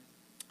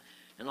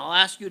And I'll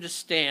ask you to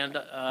stand.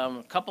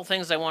 A couple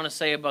things I want to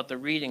say about the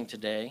reading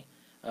today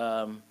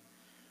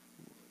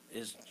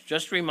is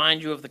just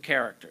remind you of the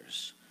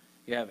characters.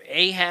 You have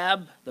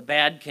Ahab, the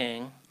bad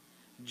king,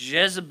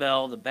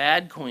 Jezebel, the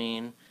bad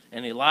queen,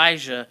 and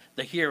Elijah,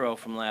 the hero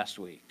from last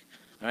week.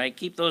 All right,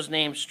 keep those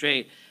names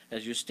straight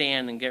as you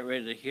stand and get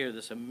ready to hear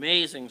this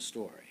amazing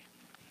story.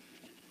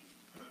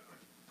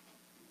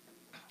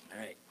 All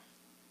right.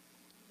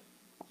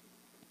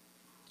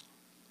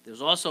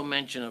 There's also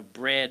mention of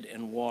bread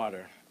and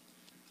water,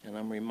 and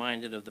I'm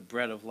reminded of the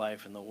bread of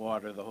life and the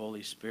water, the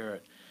Holy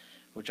Spirit,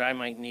 which I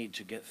might need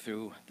to get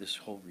through this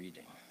whole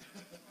reading.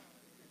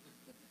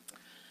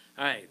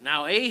 All right,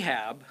 now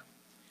Ahab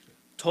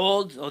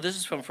told, this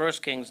is from 1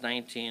 Kings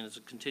 19, it's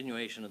a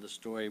continuation of the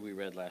story we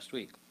read last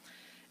week.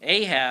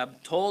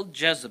 Ahab told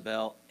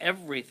Jezebel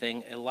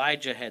everything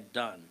Elijah had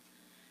done,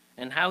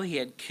 and how he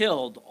had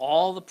killed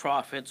all the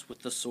prophets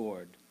with the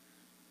sword.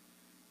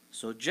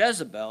 So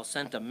Jezebel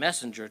sent a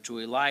messenger to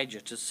Elijah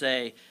to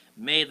say,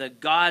 "May the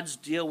gods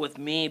deal with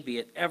me, be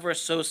it ever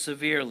so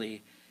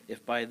severely,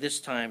 if by this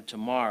time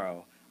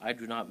tomorrow I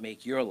do not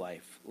make your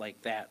life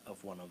like that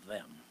of one of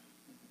them."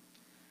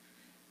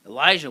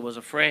 Elijah was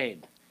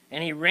afraid,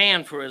 and he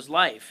ran for his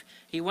life.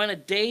 He went a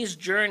day's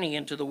journey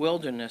into the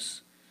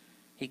wilderness.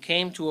 He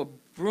came to a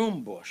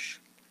broom bush,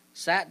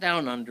 sat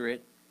down under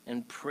it,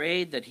 and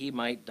prayed that he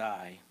might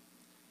die.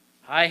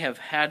 "I have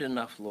had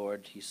enough,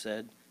 Lord," he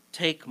said.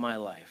 "Take my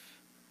life."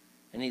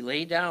 And he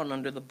lay down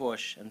under the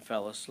bush and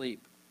fell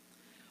asleep.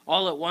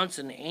 All at once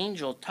an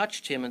angel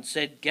touched him and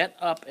said, "Get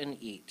up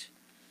and eat."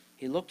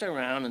 He looked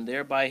around, and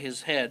there by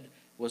his head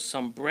was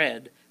some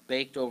bread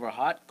baked over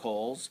hot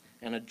coals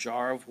and a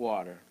jar of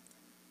water.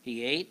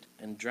 He ate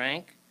and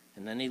drank,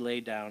 and then he lay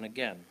down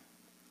again.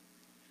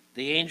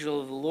 The angel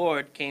of the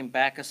Lord came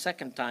back a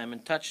second time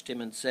and touched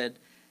him and said,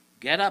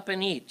 "Get up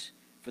and eat,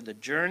 for the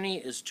journey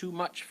is too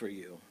much for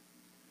you."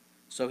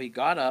 So he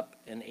got up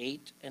and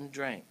ate and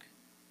drank.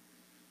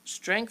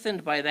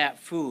 Strengthened by that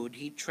food,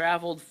 he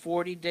traveled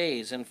 40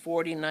 days and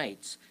 40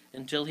 nights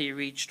until he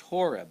reached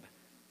Horeb,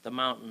 the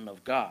mountain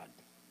of God.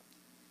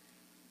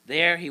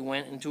 There he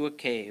went into a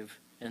cave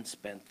and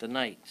spent the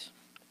night.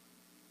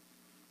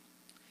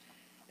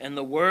 And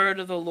the word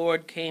of the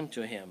Lord came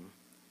to him,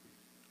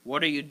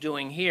 "What are you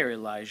doing here,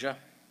 Elijah?"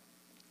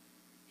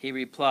 He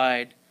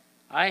replied,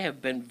 "I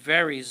have been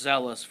very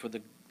zealous for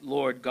the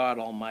Lord God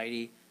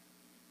Almighty.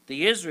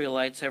 The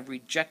Israelites have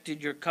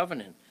rejected your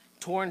covenant,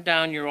 torn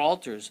down your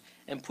altars,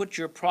 and put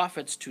your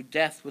prophets to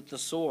death with the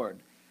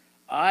sword.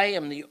 I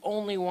am the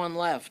only one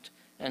left,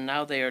 and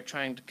now they are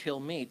trying to kill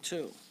me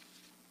too."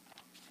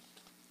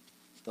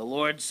 The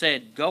Lord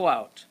said, "Go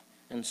out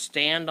and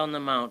stand on the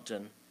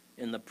mountain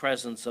in the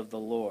presence of the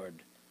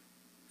Lord,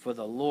 for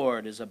the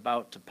Lord is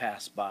about to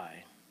pass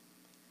by."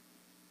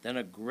 Then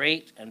a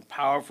great and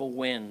powerful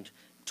wind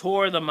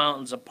tore the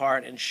mountains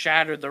apart and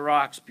shattered the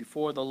rocks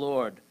before the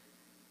Lord,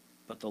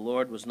 but the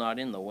Lord was not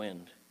in the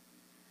wind.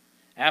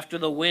 After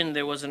the wind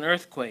there was an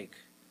earthquake,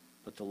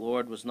 but the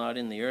Lord was not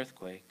in the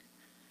earthquake.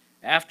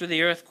 After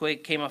the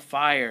earthquake came a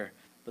fire,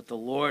 but the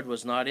Lord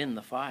was not in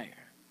the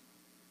fire.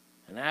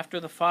 And after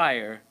the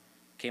fire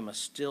came a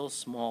still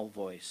small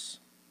voice.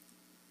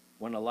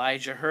 When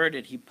Elijah heard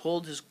it, he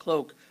pulled his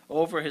cloak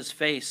over his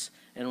face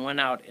and went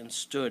out and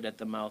stood at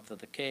the mouth of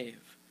the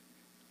cave.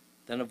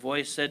 Then a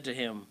voice said to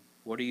him,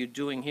 "What are you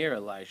doing here,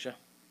 Elijah?"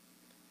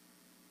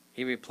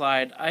 He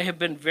replied, "I have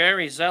been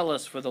very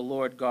zealous for the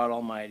Lord God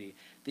Almighty.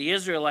 The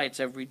Israelites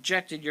have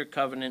rejected your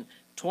covenant,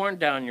 torn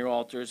down your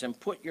altars, and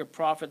put your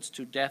prophets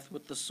to death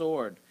with the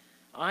sword.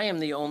 I am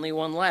the only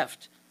one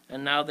left,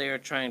 and now they are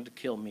trying to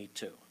kill me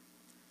too."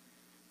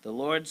 The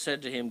Lord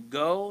said to him,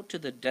 "Go to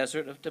the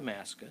desert of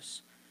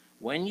Damascus.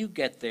 When you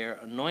get there,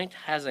 anoint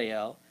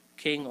Hazael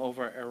king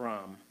over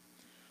Aram.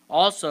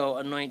 Also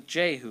anoint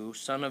Jehu,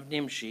 son of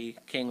Nimshi,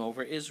 king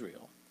over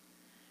Israel.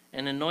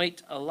 And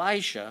anoint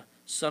Elisha,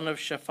 son of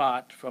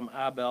Shaphat from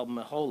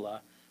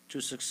Abel-Meholah,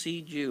 to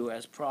succeed you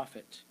as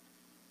prophet.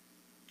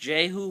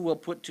 Jehu will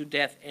put to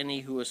death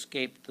any who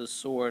escaped the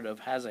sword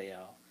of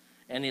Hazael,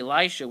 and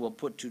Elisha will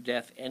put to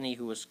death any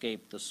who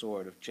escaped the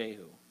sword of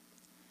Jehu.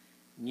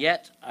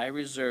 Yet I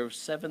reserve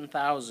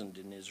 7,000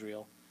 in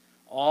Israel,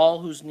 all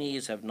whose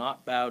knees have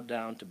not bowed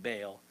down to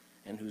Baal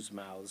and whose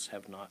mouths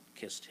have not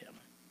kissed him."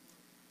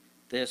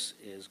 This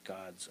is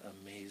God's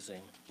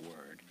amazing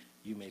word.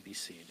 You may be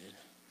seated.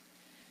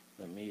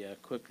 Let me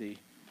quickly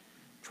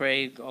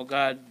pray. Oh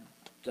God,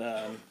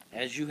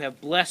 as you have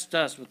blessed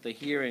us with the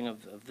hearing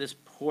of this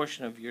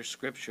portion of your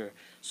scripture,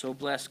 so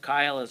bless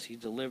Kyle as he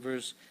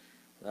delivers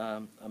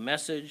a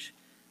message,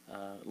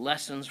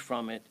 lessons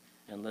from it,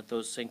 and let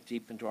those sink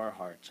deep into our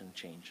hearts and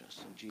change us.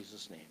 In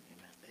Jesus' name,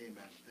 amen.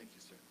 Amen. Thank you,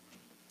 sir.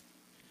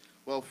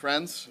 Well,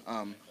 friends,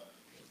 oh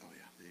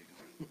yeah, there you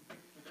go.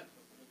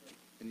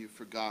 And you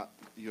forgot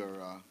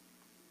your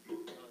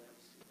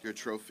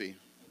trophy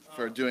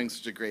for doing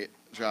such a great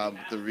job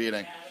with the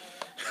reading.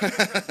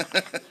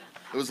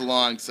 It was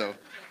long, so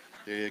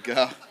there you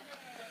go.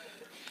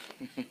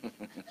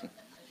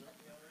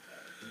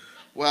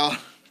 Well,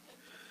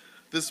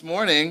 This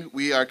morning,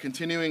 we are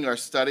continuing our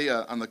study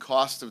on the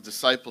cost of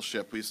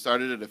discipleship. We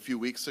started it a few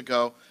weeks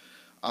ago.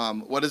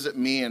 What does it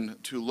mean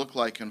to look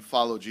like and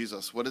follow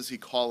Jesus? What does he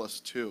call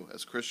us to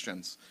as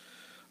Christians?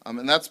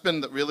 And that's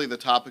been really the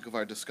topic of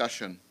our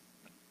discussion.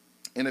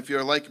 And if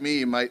you're like me,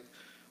 you might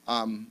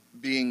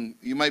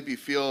be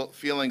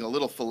feeling a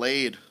little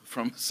filleted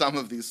from some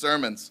of these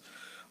sermons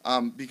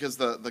because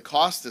the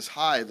cost is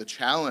high. The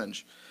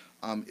challenge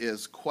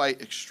is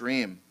quite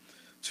extreme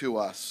to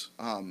us.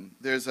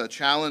 There's a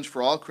challenge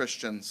for all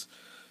Christians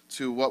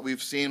to what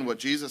we've seen, what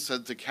Jesus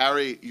said, to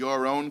carry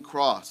your own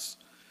cross.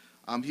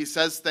 He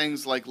says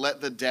things like, let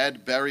the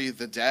dead bury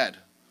the dead,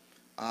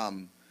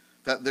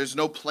 that there's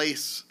no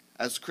place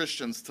as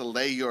Christians to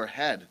lay your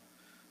head.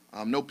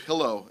 No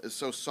pillow is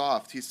so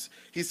soft.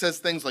 He says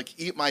things like,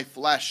 eat my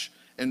flesh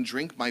and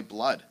drink my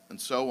blood, and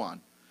so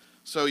on.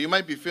 So you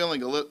might be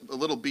feeling a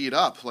little beat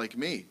up like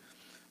me,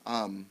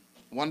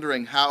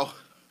 wondering how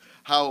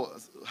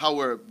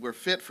we're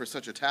fit for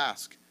such a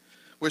task.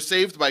 We're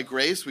saved by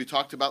grace. We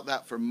talked about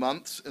that for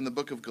months in the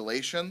book of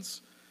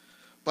Galatians.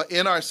 But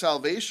in our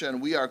salvation,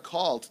 we are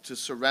called to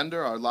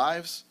surrender our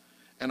lives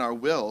and our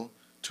will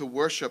to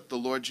worship the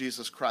Lord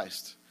Jesus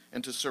Christ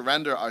and to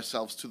surrender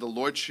ourselves to the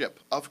lordship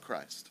of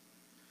Christ.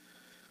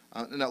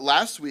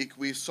 Last week,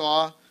 we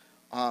saw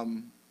a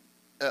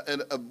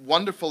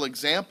wonderful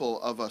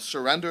example of a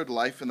surrendered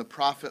life in the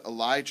prophet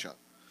Elijah,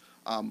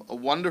 a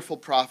wonderful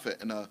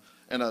prophet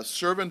and a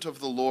servant of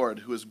the Lord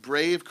who is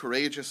brave,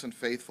 courageous, and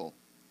faithful.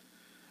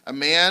 A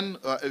man,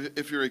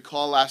 if you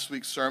recall last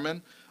week's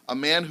sermon, a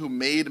man who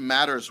made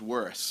matters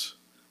worse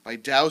by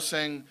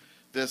dousing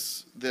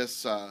this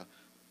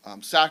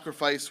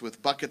sacrifice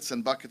with buckets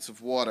and buckets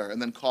of water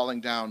and then calling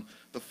down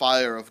the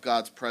fire of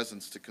God's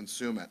presence to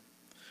consume it.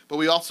 But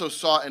we also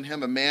saw in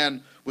him a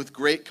man with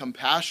great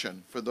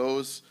compassion for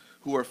those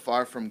who are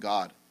far from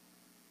God.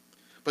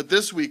 But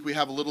this week we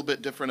have a little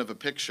bit different of a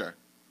picture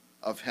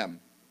of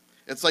him.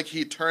 It's like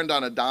he turned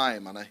on a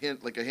dime,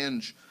 like a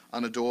hinge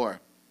on a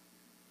door.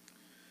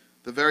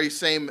 The very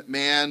same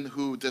man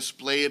who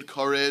displayed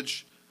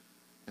courage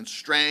and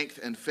strength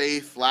and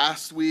faith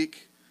last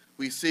week,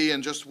 we see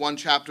in just one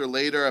chapter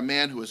later a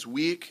man who is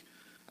weak,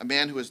 a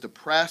man who is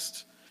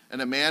depressed,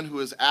 and a man who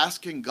is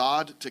asking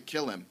God to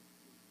kill him.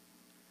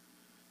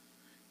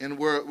 And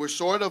we're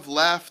sort of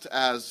left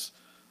as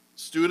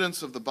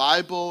students of the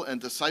Bible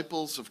and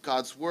disciples of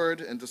God's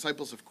Word and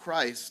disciples of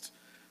Christ,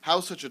 how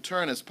such a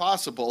turn is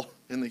possible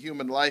in the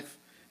human life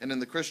and in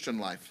the Christian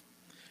life.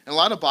 And a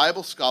lot of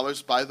Bible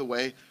scholars, by the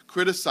way,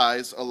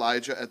 criticize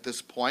Elijah at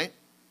this point,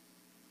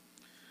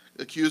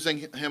 accusing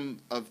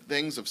him of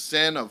things of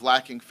sin, of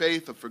lacking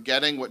faith, of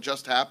forgetting what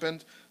just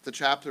happened the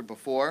chapter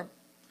before.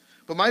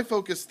 But my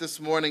focus this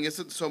morning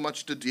isn't so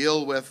much to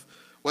deal with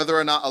whether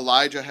or not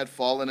Elijah had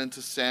fallen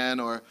into sin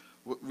or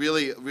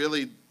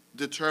really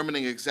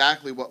determining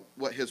exactly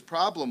what his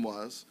problem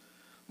was.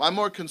 I'm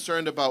more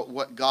concerned about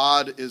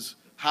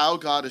how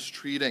God is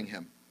treating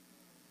him.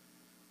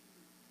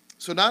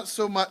 So not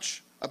so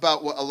much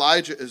about what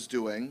Elijah is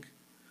doing,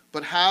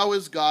 but how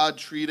is God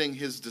treating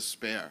his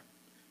despair,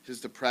 his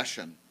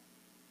depression?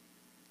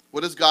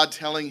 What is God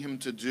telling him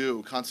to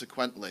do,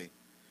 consequently,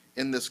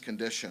 in this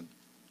condition?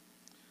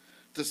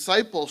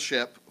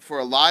 Discipleship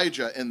for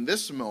Elijah in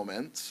this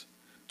moment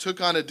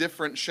took on a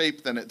different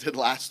shape than it did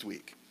last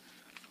week,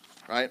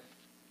 right?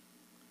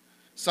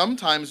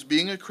 Sometimes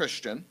being a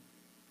Christian,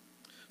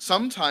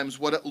 sometimes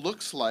what it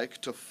looks like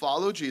to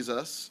follow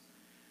Jesus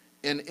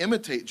and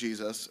imitate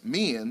Jesus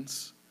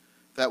means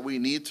that we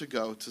need to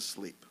go to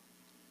sleep.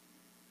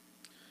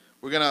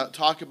 We're going to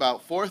talk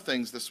about 4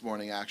 things this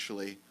morning,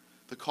 actually.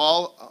 The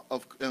call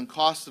and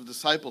cost of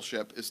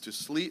discipleship is to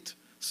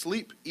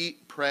sleep,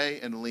 eat, pray,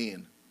 and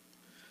lean.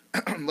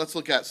 Let's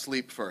look at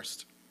sleep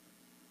first.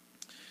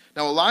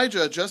 Now,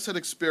 Elijah just had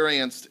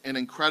experienced an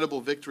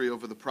incredible victory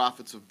over the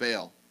prophets of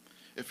Baal.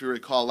 If you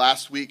recall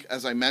last week,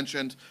 as I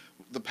mentioned,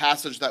 the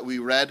passage that we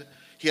read,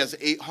 he has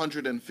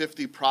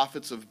 850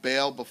 prophets of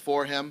Baal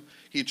before him.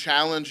 He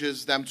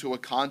challenges them to a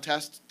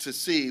contest to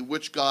see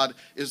which God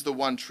is the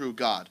one true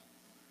God.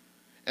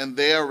 And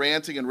they are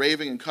ranting and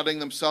raving and cutting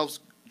themselves,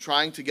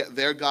 trying to get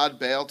their God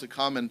Baal to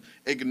come and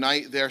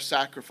ignite their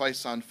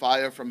sacrifice on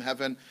fire from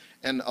heaven.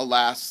 And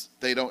alas,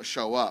 they don't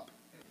show up.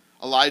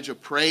 Elijah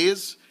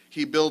prays,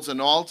 he builds an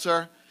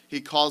altar,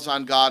 he calls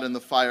on God, and the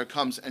fire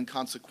comes. And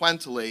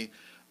consequently,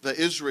 the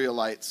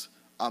Israelites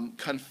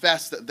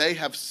confess that they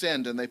have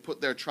sinned, and they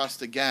put their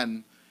trust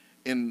again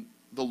in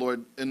the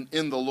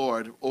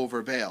Lord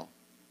over Baal.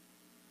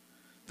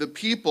 The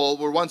people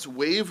were once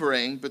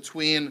wavering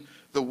between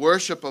the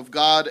worship of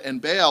God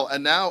and Baal,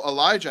 and now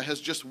Elijah has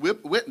just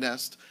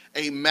witnessed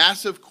a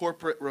massive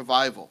corporate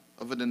revival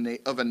of an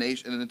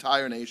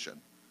entire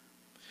nation.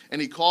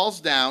 And he calls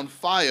down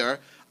fire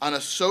on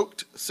a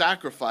soaked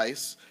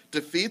sacrifice,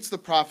 defeats the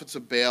prophets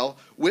of Baal,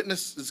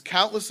 witnesses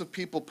countless of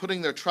people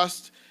putting their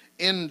trust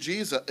in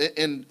Jesus,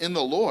 in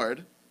the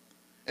Lord,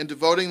 and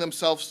devoting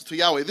themselves to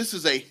Yahweh. This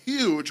is a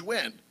huge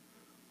win,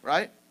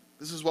 right?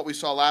 This is what we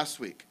saw last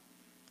week.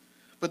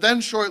 But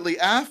then shortly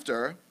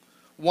after,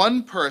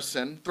 one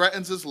person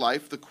threatens his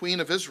life, the queen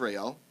of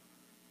Israel,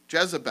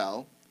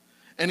 Jezebel,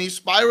 and he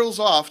spirals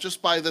off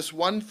just by this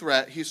one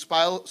threat. He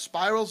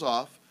spirals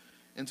off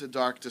into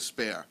dark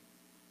despair.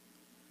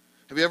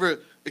 Have you ever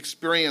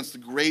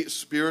experienced great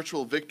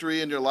spiritual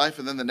victory in your life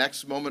and then the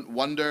next moment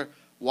wonder,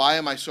 why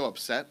am I so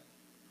upset?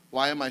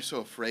 Why am I so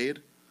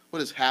afraid?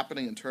 What is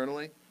happening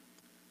internally?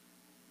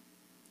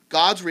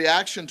 God's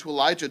reaction to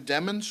Elijah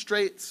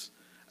demonstrates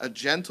a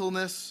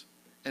gentleness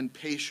and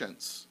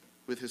patience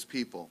with his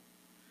people.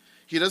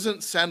 He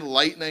doesn't send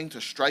lightning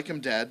to strike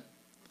him dead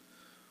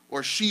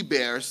or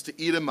she-bears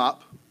to eat him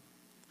up.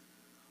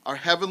 Our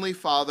Heavenly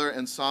Father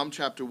in Psalm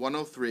chapter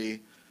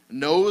 103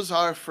 knows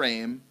our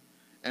frame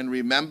and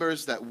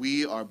remembers that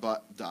we are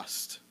but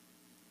dust.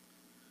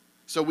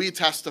 So we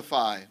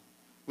testify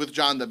with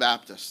John the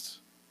Baptist,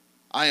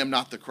 I am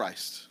not the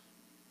Christ,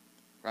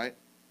 right?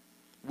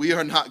 We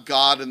are not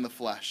God in the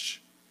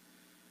flesh.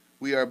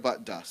 We are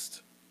but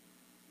dust.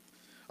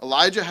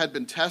 Elijah had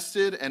been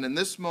tested, and in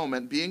this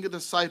moment, being a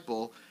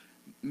disciple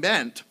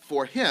meant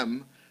for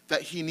him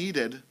that he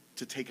needed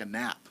to take a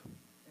nap.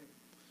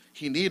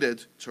 He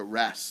needed to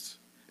rest.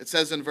 It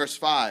says in verse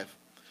 5,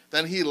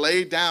 then he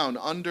lay down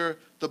under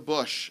the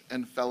bush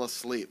and fell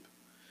asleep.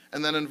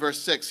 And then in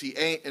verse 6, he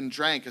ate and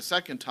drank a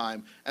second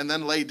time, and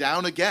then lay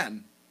down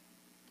again.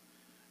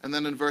 And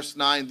then in verse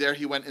 9, there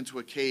he went into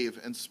a cave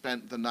and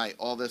spent the night.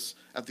 All this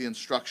at the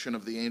instruction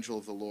of the angel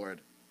of the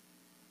Lord.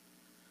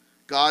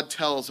 God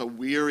tells a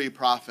weary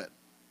prophet,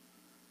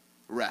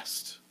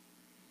 rest,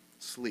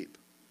 sleep.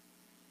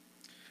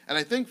 And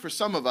I think for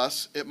some of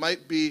us, it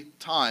might be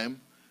time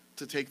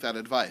to take that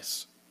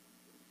advice.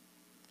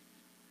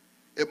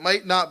 It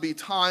might not be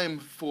time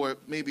for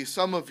maybe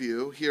some of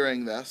you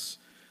hearing this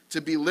to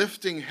be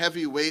lifting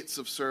heavy weights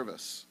of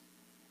service.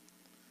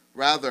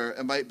 Rather,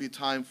 it might be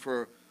time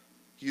for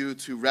you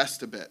to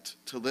rest a bit,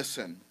 to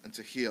listen, and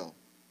to heal.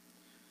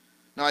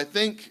 Now, I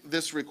think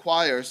this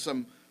requires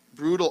some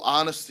brutal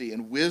honesty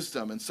and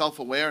wisdom and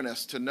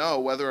self-awareness to know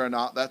whether or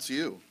not that's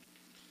you.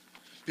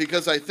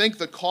 Because I think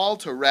the call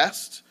to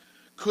rest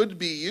could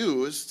be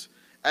used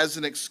as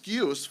an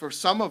excuse for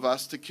some of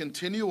us to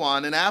continue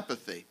on in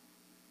apathy.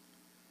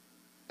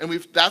 And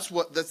that's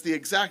the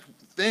exact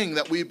thing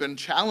that we've been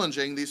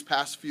challenging these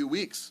past few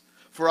weeks,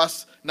 for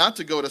us not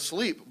to go to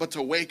sleep, but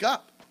to wake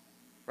up,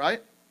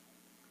 right?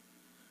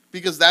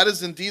 Because that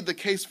is indeed the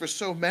case for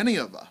so many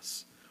of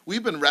us.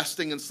 We've been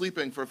resting and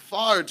sleeping for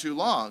far too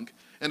long,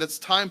 and it's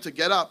time to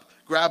get up,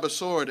 grab a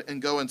sword,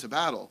 and go into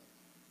battle.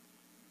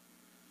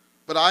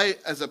 But I,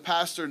 as a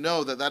pastor,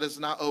 know that that is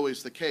not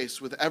always the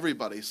case with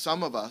everybody.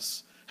 Some of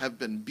us have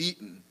been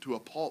beaten to a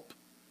pulp,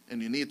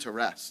 and you need to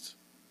rest.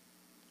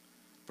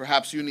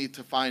 Perhaps you need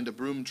to find a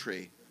broom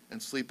tree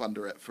and sleep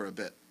under it for a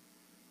bit.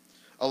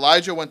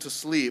 Elijah went to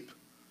sleep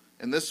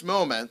in this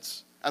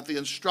moment at the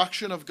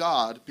instruction of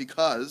God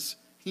because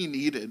he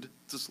needed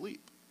to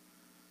sleep.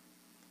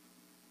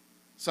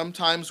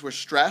 Sometimes we're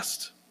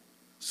stressed.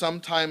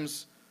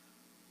 Sometimes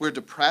we're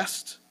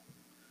depressed,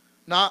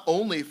 not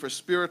only for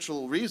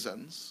spiritual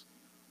reasons,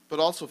 but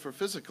also for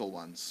physical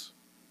ones.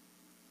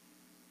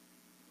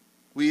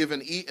 We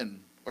haven't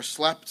eaten or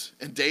slept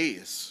in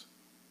days.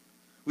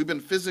 We've been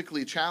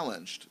physically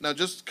challenged. Now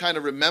just kind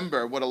of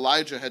remember what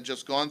Elijah had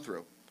just gone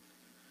through.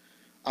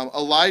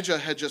 Elijah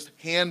had just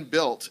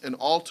hand-built an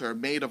altar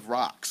made of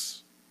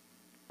rocks,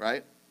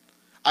 right?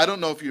 I don't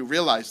know if you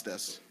realize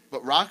this,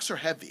 but rocks are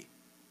heavy,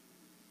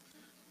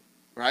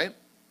 right?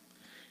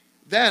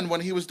 Then,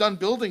 when he was done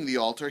building the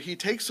altar, he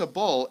takes a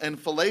bull and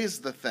fillets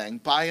the thing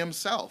by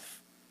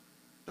himself.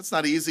 That's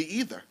not easy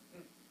either,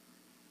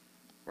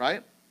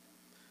 right?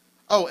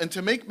 Oh, and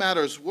to make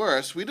matters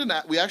worse, we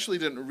actually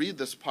didn't read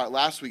this part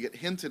last week. It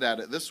hinted at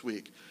it this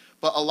week.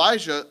 But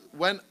Elijah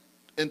went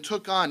and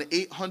took on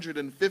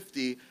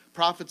 850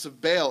 prophets of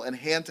Baal in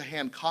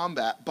hand-to-hand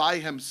combat by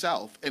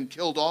himself and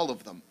killed all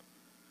of them.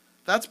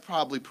 That's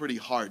probably pretty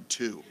hard,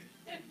 too.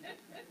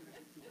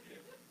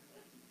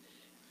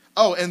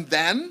 Oh, and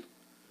then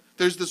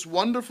there's this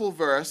wonderful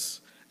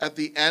verse at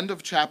the end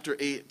of chapter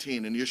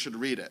 18, and you should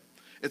read it.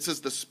 It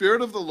says, the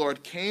Spirit of the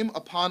Lord came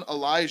upon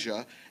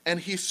Elijah, and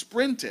he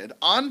sprinted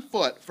on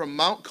foot from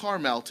Mount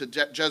Carmel to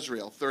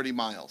Jezreel, 30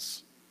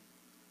 miles.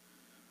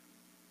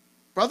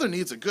 Brother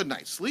needs a good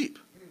night's sleep,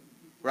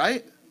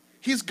 right?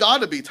 He's got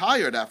to be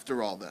tired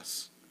after all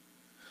this.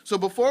 So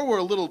before we're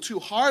a little too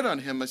hard on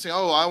him and say,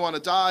 oh, I want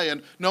to die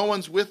and no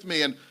one's with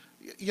me, and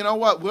you know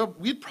what,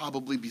 we'd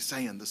probably be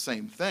saying the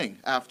same thing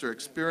after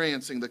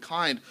experiencing the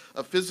kind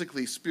of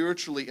physically,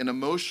 spiritually, and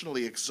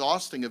emotionally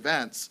exhausting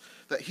events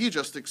that he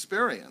just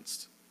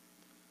experienced.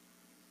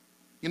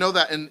 You know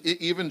that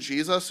even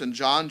Jesus in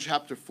John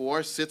chapter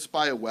 4 sits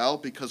by a well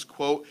because,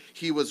 quote,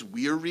 he was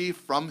weary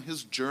from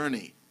his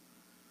journey.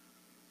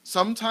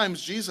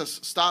 Sometimes Jesus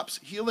stops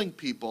healing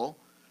people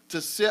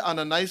to sit on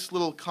a nice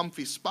little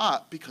comfy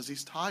spot because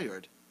he's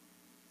tired.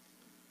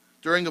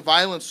 During a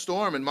violent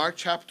storm in Mark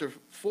chapter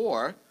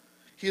 4,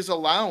 he's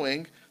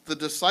allowing the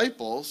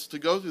disciples to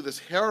go through this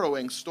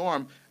harrowing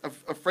storm,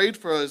 afraid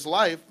for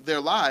their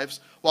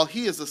lives, while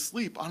he is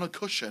asleep on a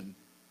cushion.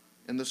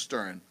 in the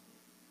stern.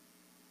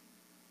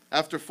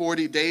 After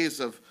 40 days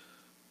of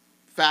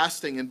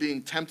fasting and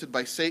being tempted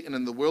by Satan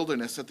in the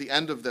wilderness, at the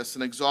end of this,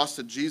 an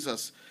exhausted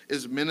Jesus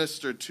is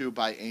ministered to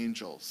by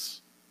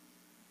angels.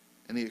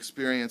 And he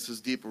experiences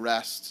deep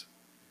rest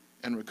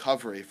and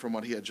recovery from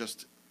what he had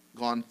just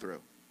gone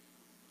through.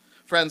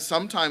 Friends,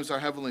 sometimes our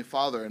Heavenly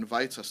Father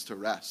invites us to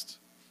rest,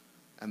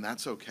 and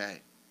that's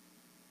okay,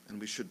 and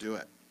we should do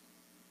it.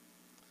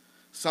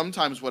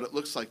 Sometimes what it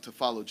looks like to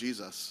follow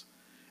Jesus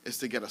is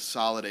to get a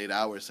solid 8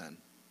 hours in,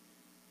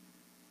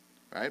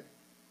 right?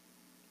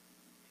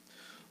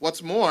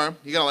 What's more,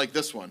 you're going to like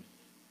this one.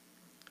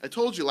 I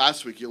told you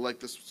last week you'll like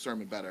this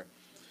sermon better.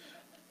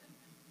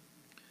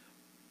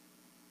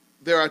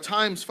 There are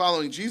times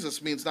following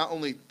Jesus means not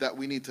only that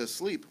we need to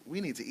sleep,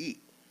 we need to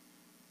eat.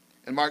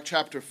 In Mark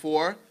chapter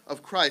 4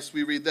 of Christ,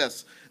 we read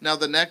this. Now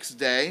the next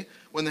day,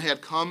 when they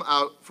had come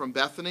out from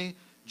Bethany,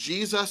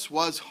 Jesus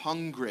was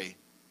hungry.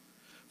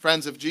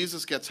 Friends, if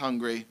Jesus gets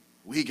hungry,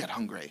 we get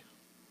hungry,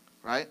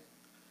 right?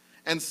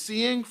 And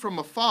seeing from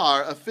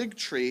afar a fig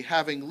tree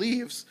having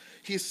leaves,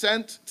 he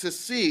sent to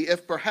see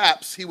if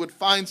perhaps he would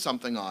find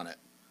something on it,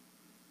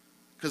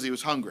 because he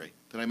was hungry.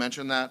 Did I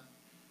mention that?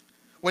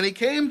 When he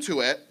came to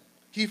it,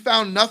 he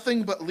found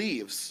nothing but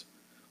leaves,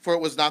 for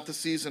it was not the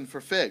season for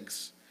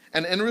figs.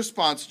 And in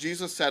response,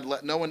 Jesus said,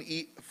 "Let no one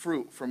eat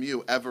fruit from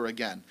you ever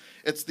again."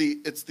 It's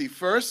the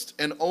first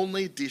and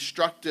only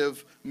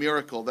destructive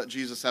miracle that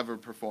Jesus ever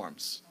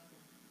performs.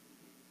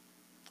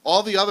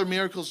 All the other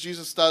miracles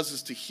Jesus does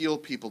is to heal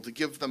people, to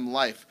give them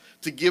life,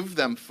 to give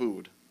them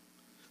food.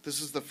 This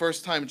is the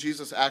first time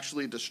Jesus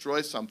actually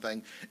destroys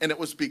something, and it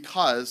was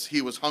because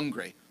he was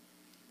hungry.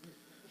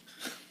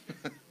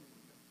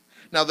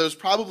 Now, there's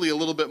probably a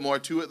little bit more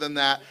to it than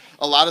that.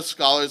 A lot of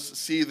scholars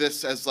see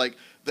this as like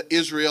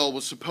Israel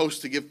was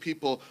supposed to give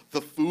people the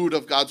food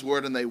of God's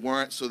word, and they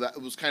weren't, so that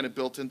it was kind of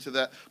built into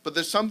that. But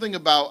there's something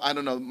about, I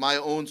don't know, my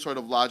own sort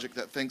of logic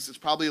that thinks it's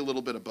probably a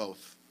little bit of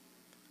both,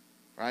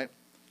 right?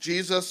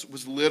 Jesus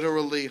was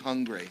literally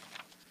hungry,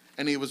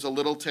 and he was a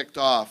little ticked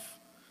off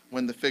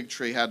when the fig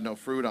tree had no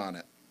fruit on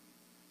it.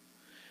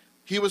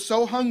 He was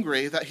so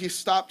hungry that he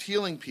stopped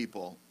healing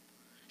people.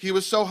 He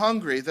was so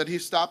hungry that he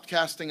stopped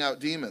casting out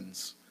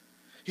demons.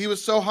 He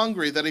was so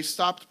hungry that he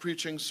stopped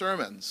preaching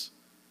sermons.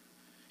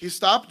 He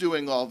stopped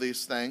doing all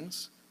these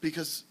things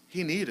because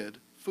he needed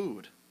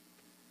food.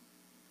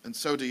 And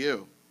so do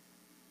you.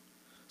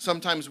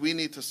 Sometimes we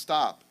need to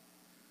stop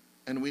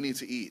and we need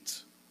to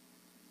eat.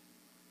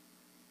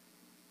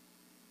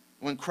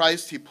 When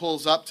Christ, he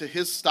pulls up to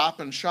his stop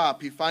and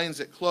shop, he finds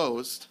it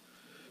closed,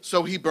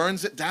 so he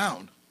burns it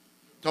down.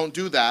 Don't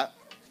do that,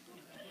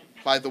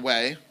 by the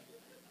way.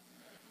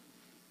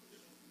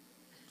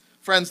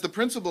 Friends, the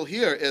principle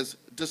here is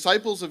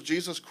disciples of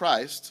Jesus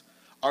Christ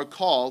are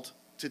called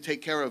to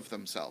take care of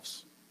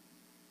themselves.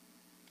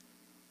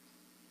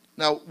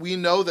 Now, we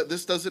know that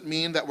this doesn't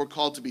mean that we're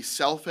called to be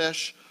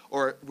selfish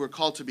or we're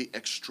called to be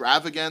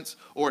extravagant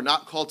or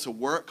not called to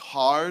work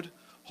hard.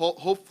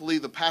 Hopefully,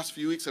 the past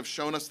few weeks have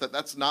shown us that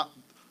that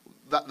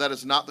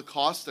is not the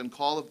cost and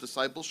call of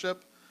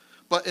discipleship.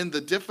 But in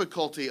the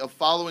difficulty of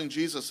following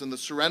Jesus and the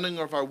surrendering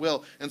of our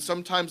will, and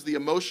sometimes the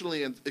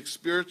emotionally and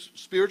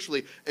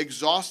spiritually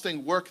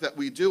exhausting work that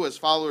we do as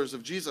followers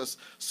of Jesus,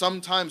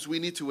 sometimes we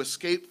need to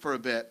escape for a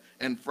bit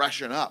and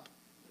freshen up.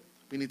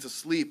 We need to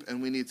sleep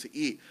and we need to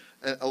eat.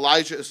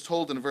 Elijah is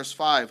told in verse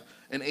 5,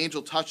 an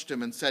angel touched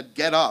him and said,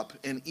 "Get up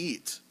and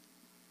eat."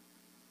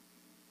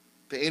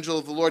 The angel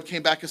of the Lord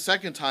came back a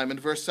second time in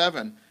verse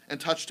 7 and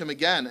touched him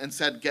again and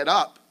said, "Get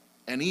up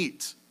and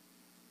eat."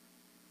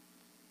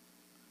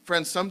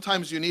 Friends,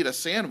 sometimes you need a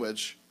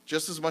sandwich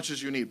just as much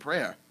as you need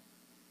prayer,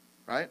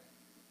 right?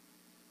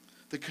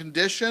 The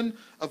condition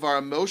of our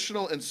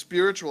emotional and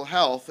spiritual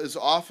health is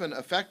often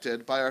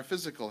affected by our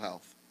physical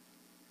health.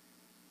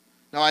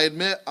 Now, I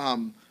admit,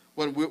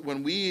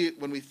 when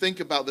we think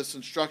about this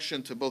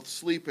instruction to both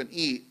sleep and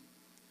eat,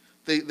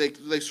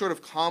 they sort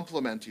of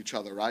complement each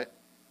other, right?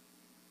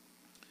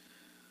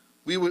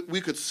 We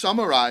could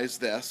summarize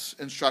this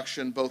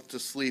instruction both to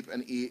sleep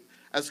and eat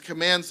as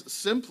commands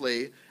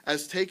simply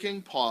as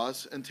taking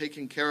pause and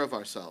taking care of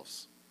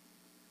ourselves.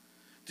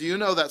 Do you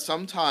know that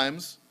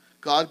sometimes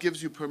God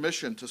gives you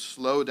permission to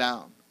slow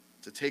down,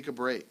 to take a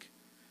break,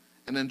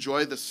 and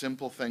enjoy the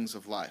simple things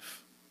of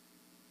life?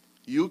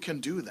 You can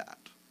do that.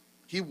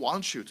 He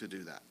wants you to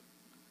do that.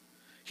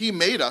 He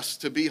made us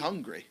to be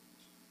hungry,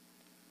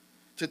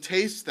 to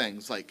taste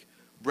things like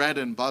bread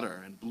and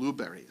butter and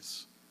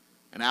blueberries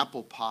and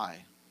apple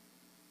pie.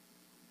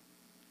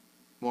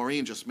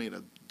 Maureen just made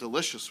a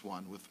delicious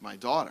one with my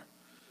daughter.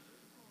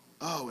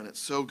 Oh, and it's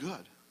so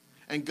good.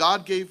 And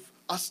God gave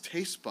us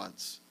taste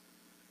buds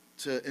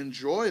to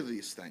enjoy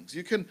these things.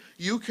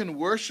 You can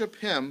worship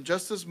him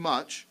just as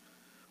much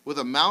with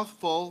a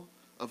mouthful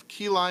of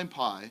key lime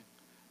pie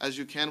as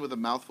you can with a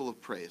mouthful of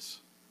praise,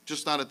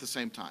 just not at the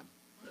same time.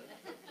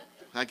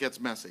 That gets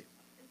messy.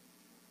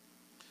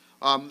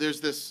 There's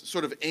this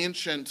sort of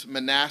ancient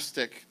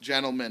monastic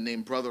gentleman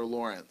named Brother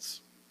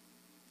Lawrence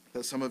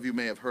that some of you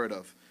may have heard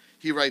of.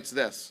 He writes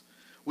this: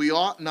 "We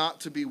ought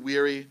not to be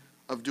weary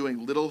of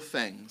doing little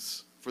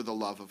things for the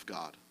love of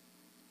God,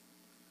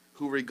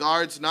 who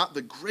regards not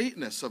the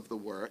greatness of the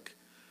work,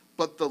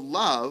 but the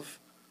love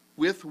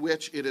with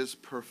which it is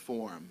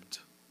performed.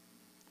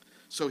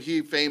 So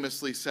he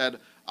famously said,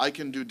 I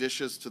can do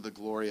dishes to the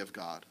glory of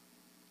God,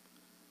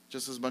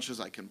 just as much as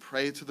I can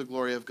pray to the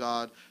glory of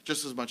God,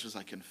 just as much as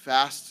I can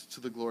fast to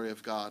the glory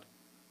of God.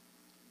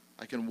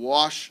 I can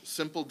wash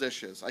simple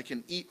dishes. I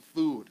can eat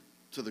food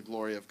to the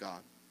glory of God.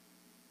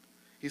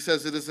 He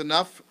says, it is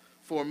enough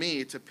for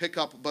me to pick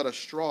up but a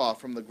straw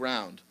from the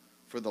ground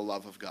for the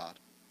love of God.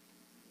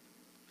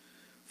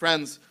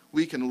 Friends,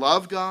 we can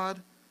love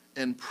God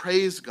and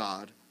praise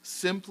God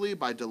simply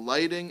by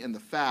delighting in the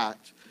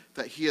fact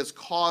that he has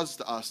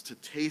caused us to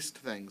taste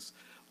things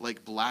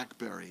like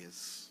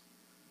blackberries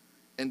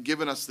and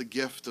given us the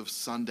gift of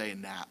Sunday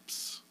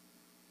naps.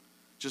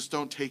 Just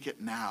don't take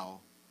it now.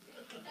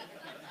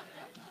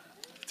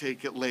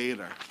 Take it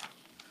later.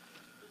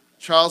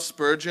 Charles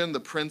Spurgeon, the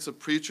Prince of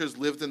Preachers,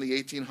 lived in the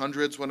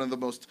 1800s, one of the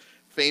most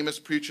famous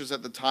preachers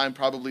at the time,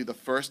 probably the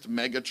first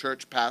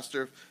mega-church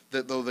pastor,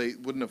 though they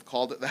wouldn't have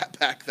called it that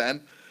back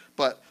then.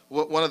 But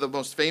one of the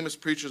most famous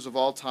preachers of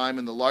all time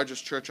in the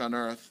largest church on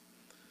earth,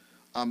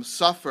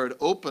 suffered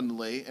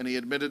openly, and he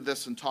admitted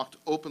this and talked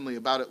openly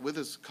about it with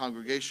his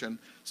congregation,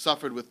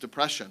 suffered with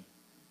depression.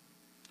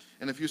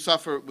 And if you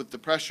suffer with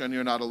depression,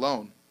 you're not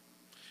alone.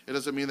 It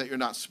doesn't mean that you're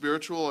not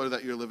spiritual or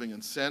that you're living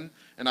in sin.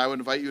 And I would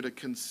invite you to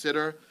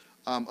consider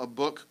a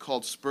book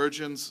called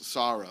Spurgeon's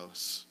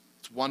Sorrows.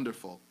 It's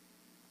wonderful.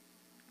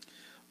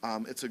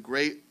 It's a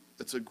great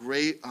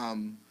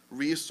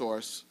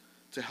resource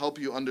to help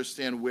you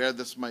understand where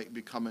this might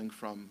be coming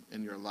from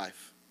in your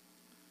life.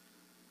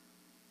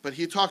 But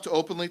he talked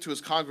openly to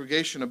his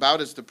congregation about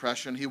his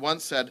depression. He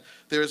once said,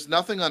 there is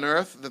nothing on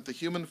earth that the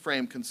human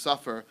frame can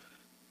suffer,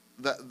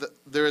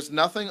 there is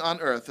nothing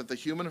on earth that the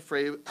human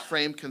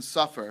frame can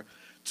suffer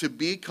to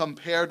be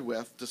compared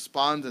with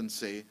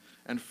despondency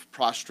and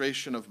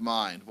prostration of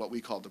mind, what we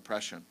call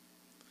depression.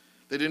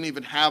 They didn't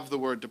even have the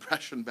word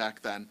depression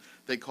back then.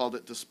 They called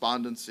it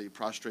despondency,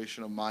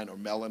 prostration of mind, or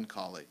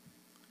melancholy.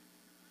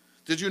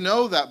 Did you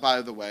know that,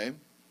 by the way,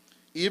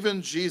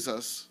 even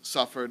Jesus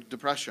suffered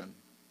depression?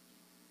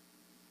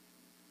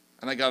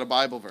 And I got a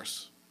Bible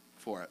verse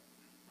for it.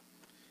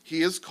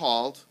 He is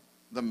called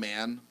the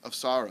man of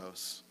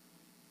sorrows,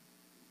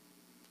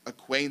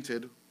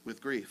 acquainted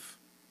with grief.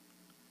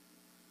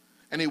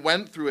 And he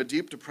went through a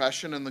deep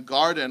depression in the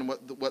garden,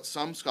 what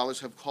some scholars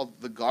have called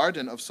the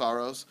garden of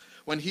sorrows,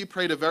 when he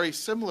prayed a very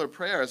similar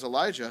prayer as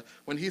Elijah,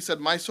 when he said,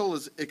 my soul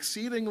is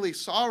exceedingly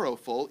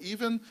sorrowful,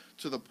 even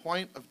to the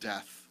point of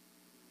death.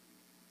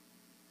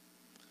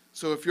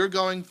 So if you're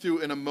going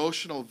through an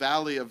emotional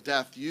valley of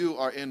death, you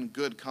are in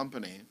good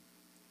company.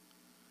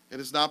 It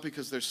is not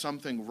because there's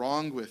something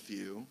wrong with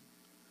you.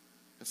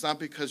 It's not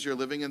because you're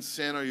living in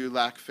sin or you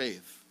lack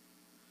faith.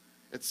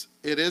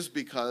 It is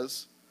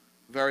because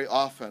very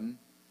often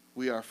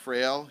we are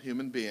frail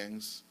human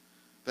beings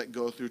that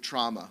go through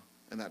trauma,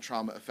 and that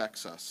trauma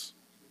affects us.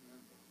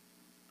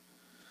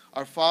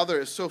 Our Father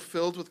is so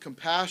filled with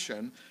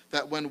compassion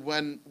that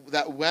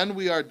when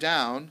we are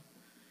down,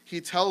 he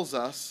tells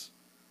us,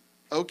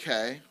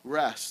 okay,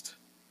 rest,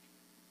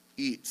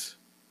 eat,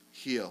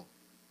 heal.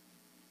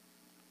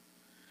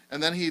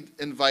 And then he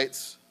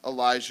invites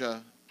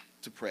Elijah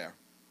to prayer.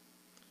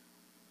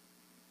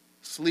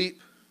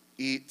 Sleep,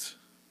 eat,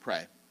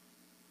 pray.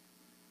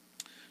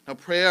 Now,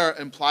 prayer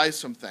implies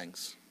some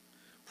things.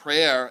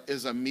 Prayer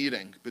is a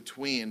meeting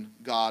between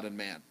God and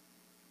man.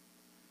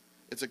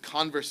 It's a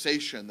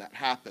conversation that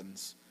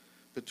happens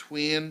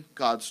between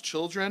God's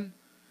children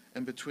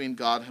and between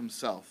God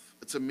himself.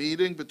 It's a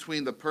meeting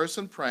between the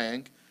person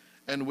praying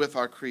and with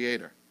our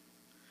Creator.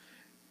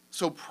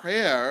 So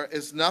prayer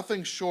is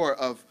nothing short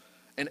of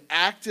an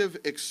active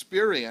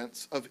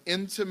experience of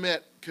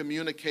intimate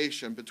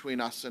communication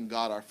between us and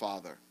God our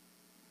Father.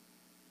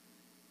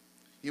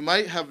 You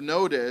might have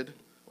noted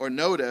or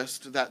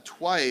noticed that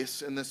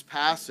twice in this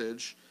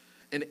passage,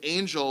 an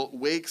angel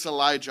wakes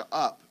Elijah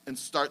up and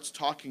starts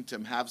talking to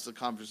him, has the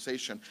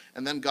conversation,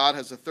 and then God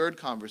has a third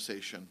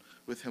conversation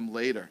with him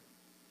later.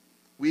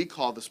 We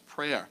call this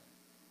prayer.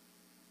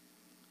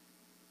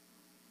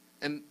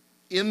 And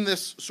in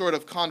this sort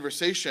of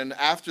conversation,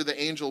 after the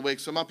angel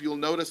wakes him up, you'll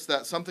notice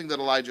that something that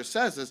Elijah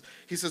says is,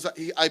 he says,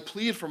 I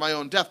plead for my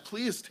own death.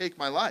 Please take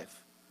my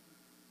life.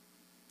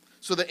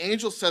 So the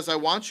angel says, I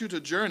want you to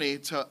journey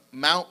to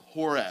Mount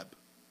Horeb.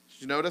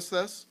 Did you notice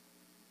this?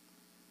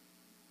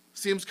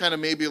 Seems kind of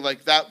maybe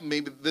like that,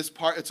 maybe this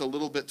part, it's a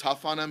little bit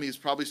tough on him. He's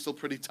probably still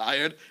pretty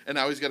tired, and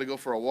now he's got to go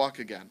for a walk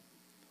again.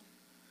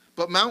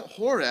 But Mount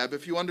Horeb,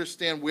 if you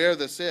understand where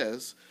this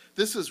is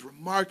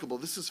remarkable.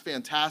 This is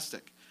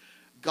fantastic.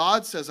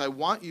 God says, I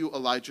want you,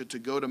 Elijah, to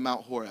go to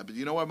Mount Horeb. Do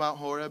you know where Mount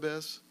Horeb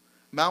is?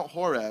 Mount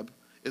Horeb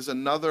is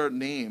another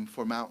name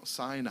for Mount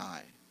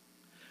Sinai.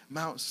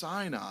 Mount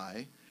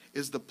Sinai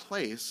is the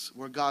place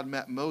where God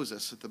met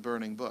Moses at the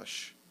burning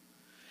bush.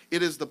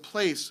 It is the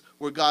place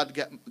where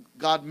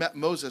God met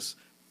Moses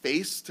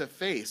face to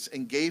face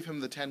and gave him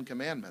the 10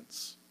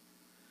 Commandments.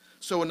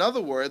 So in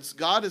other words,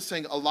 God is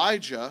saying,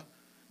 Elijah,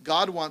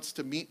 God wants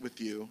to meet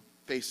with you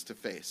face to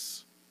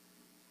face.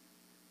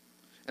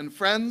 And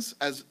friends,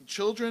 as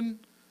children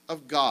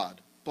of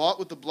God, bought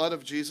with the blood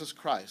of Jesus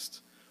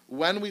Christ,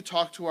 when we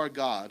talk to our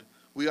God,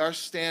 we are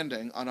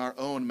standing on our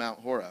own Mount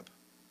Horeb.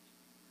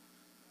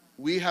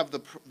 We have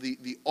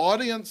the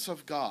audience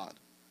of God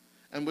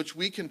in which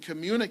we can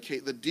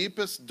communicate the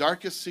deepest,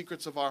 darkest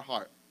secrets of our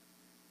heart.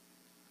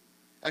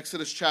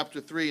 Exodus chapter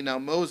 3, now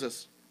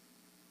Moses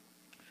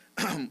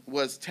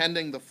was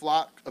tending the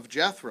flock of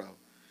Jethro,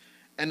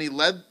 and he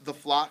led the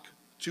flock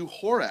to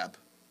Horeb,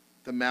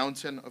 the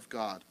mountain of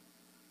God.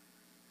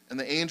 And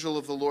the angel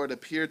of the Lord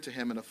appeared to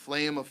him in a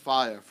flame of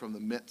fire from the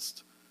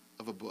midst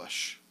of a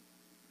bush.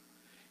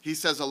 He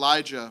says,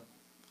 Elijah,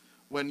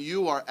 when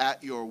you are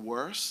at your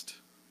worst,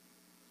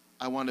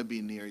 I want to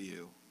be near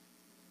you.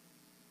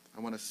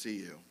 I want to see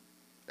you.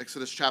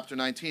 Exodus chapter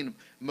 19,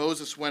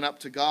 Moses went up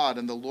to God,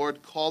 and the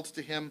Lord called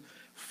to him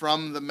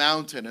from the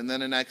mountain. And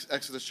then in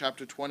Exodus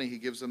chapter 20, he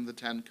gives them the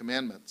 10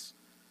 commandments.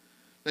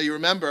 Now you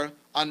remember,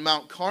 on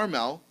Mount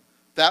Carmel,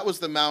 that was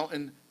the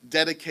mountain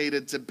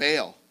dedicated to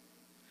Baal.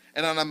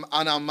 And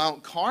on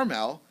Mount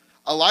Carmel,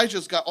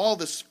 Elijah's got all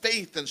this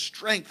faith and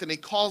strength, and he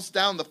calls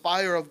down the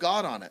fire of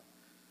God on it.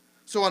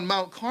 So on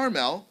Mount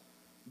Carmel,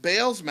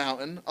 Baal's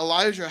mountain,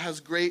 Elijah has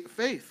great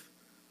faith.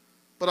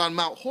 But on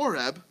Mount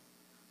Horeb,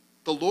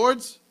 the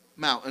Lord's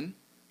mountain,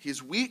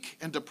 he's weak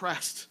and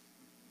depressed.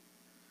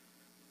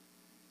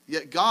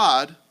 Yet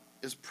God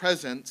is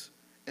present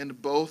in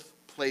both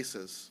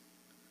places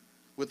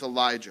with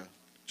Elijah,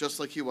 just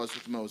like he was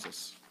with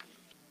Moses.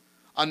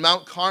 On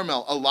Mount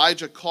Carmel,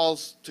 Elijah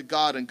calls to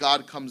God and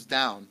God comes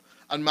down.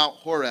 On Mount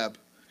Horeb,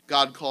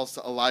 God calls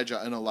to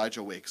Elijah and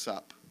Elijah wakes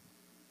up.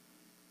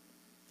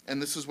 And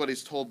this is what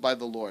he's told by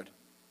the Lord.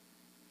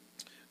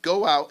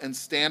 Go out and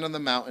stand on the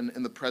mountain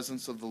in the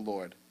presence of the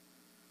Lord,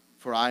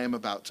 for I am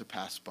about to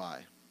pass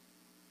by.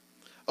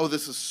 Oh,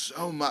 this is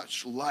so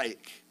much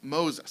like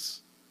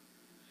Moses.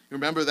 You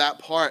remember that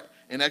part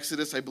in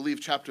Exodus, I believe,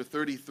 chapter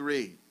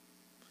 33,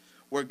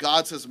 where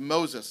God says,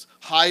 Moses,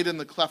 hide in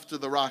the cleft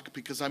of the rock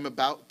because I'm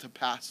about to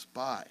pass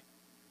by.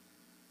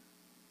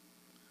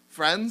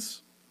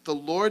 Friends, the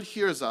Lord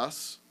hears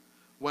us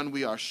when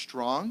we are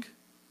strong,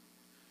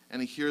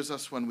 and he hears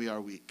us when we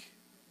are weak.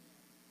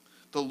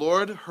 The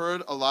Lord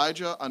heard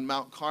Elijah on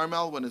Mount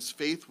Carmel when his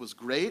faith was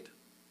great,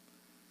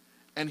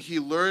 and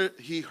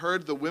he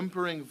heard the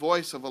whimpering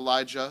voice of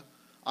Elijah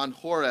on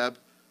Horeb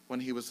when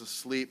he was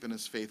asleep and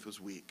his faith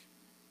was weak.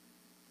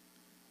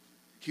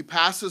 He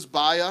passes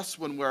by us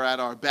when we're at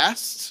our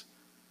best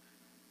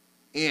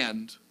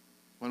and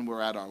when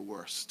we're at our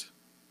worst,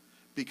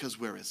 because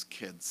we're his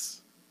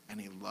kids and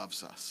he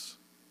loves us.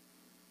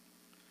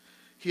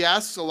 He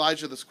asks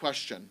Elijah this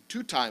question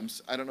 2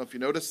 times. I don't know if you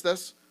noticed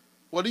this.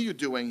 What are you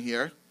doing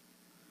here?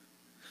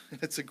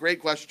 It's a great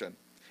question,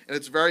 and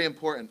it's very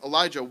important.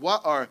 Elijah,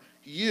 what are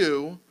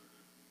you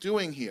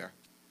doing here?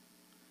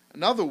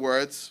 In other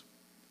words,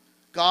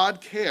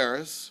 God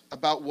cares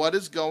about what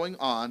is going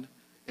on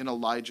in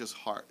Elijah's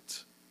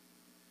heart.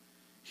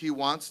 He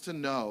wants to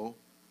know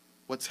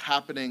what's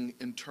happening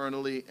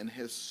internally in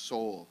his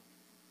soul.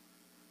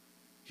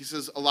 He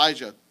says,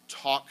 Elijah,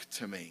 talk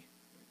to me.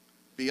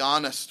 Be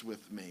honest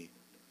with me.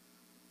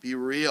 Be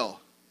real.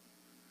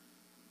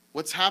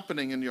 What's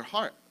happening in your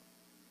heart?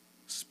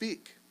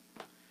 Speak.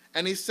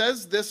 And he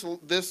says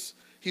this,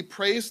 he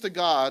prays to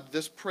God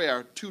this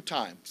prayer 2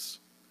 times.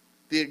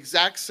 The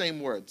exact same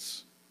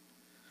words.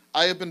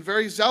 I have been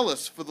very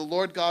zealous for the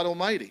Lord God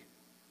Almighty.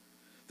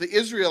 The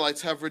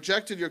Israelites have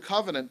rejected your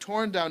covenant,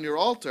 torn down your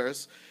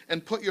altars,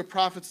 and put your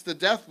prophets to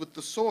death with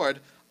the sword.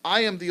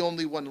 I am the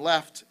only one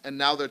left, and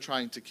now they're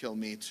trying to kill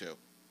me too.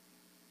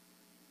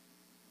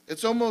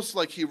 It's almost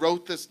like he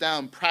wrote this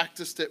down,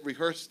 practiced it,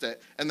 rehearsed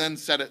it, and then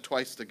said it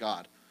twice to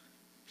God.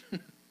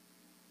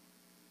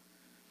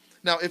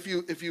 Now, if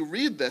you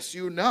read this,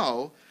 you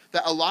know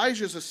that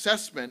Elijah's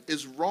assessment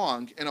is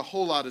wrong in a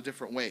whole lot of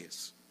different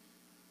ways.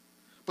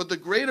 But the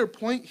greater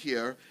point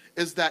here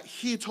is that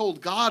he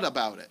told God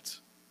about it.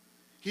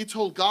 He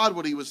told God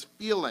what he was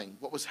feeling,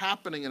 what was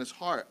happening in his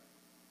heart.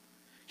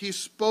 He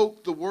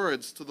spoke the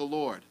words to the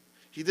Lord.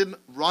 He didn't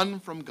run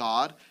from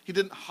God. He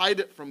didn't hide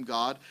it from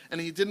God. And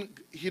he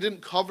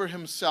didn't cover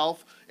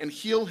himself and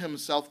heal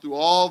himself through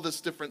all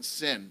this different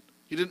sin.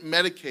 He didn't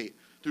medicate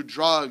through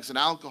drugs and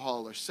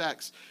alcohol or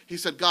sex. He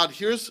said, God,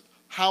 here's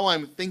how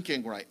I'm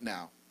thinking right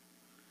now.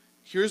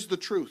 Here's the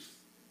truth.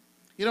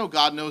 You know,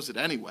 God knows it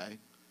anyway.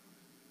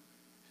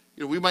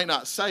 You know, we might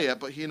not say it,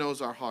 but he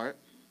knows our heart.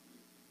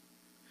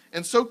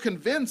 And so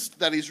convinced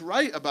that he's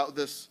right about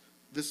this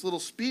little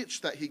speech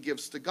that he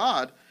gives to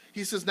God,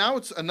 he says, now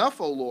it's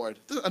enough, O Lord.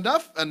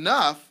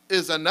 Enough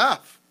is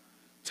enough.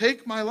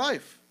 Take my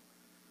life.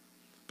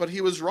 But he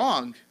was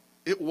wrong.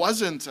 It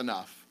wasn't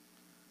enough.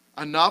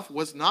 Enough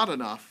was not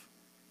enough.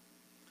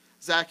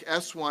 Zach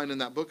Eswine, in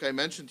that book I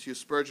mentioned to you,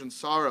 Spurgeon's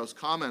Sorrows,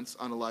 comments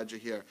on Elijah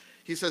here.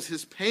 He says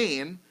his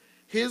pain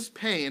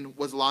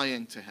was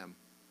lying to him.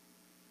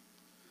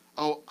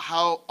 Oh,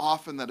 how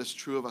often that is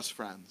true of us,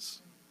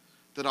 friends.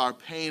 that our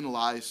pain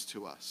lies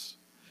to us.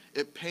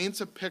 It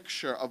paints a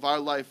picture of our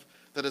life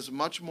that is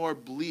much more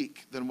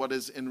bleak than what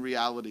is in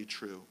reality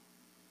true.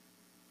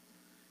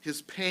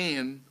 His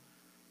pain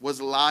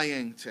was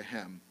lying to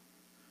him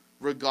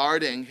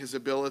regarding his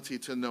ability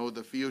to know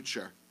the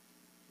future.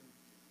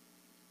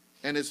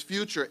 And his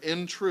future,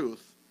 in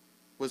truth,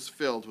 was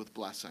filled with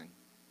blessing.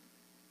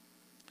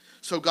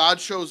 So God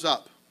shows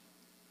up.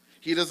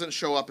 He doesn't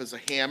show up as a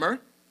hammer.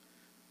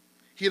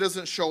 He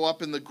doesn't show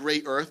up in the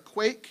great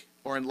earthquake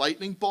or in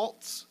lightning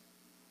bolts.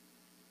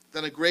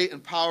 Then a great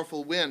and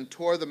powerful wind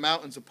tore the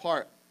mountains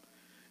apart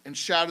and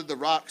shattered the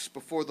rocks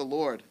before the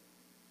Lord.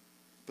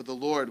 But the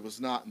Lord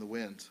was not in the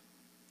wind.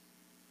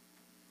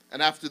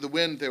 And after the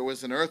wind there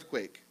was an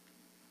earthquake.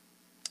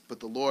 But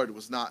the Lord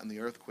was not in the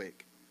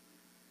earthquake.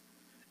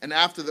 And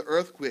after the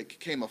earthquake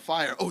came a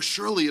fire. Oh,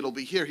 surely it'll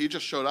be here. He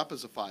just showed up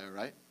as a fire,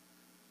 right?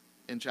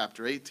 In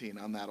chapter 18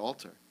 on that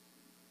altar.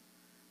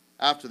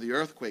 After the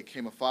earthquake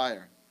came a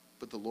fire,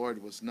 but the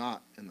Lord was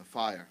not in the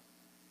fire.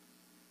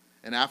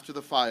 And after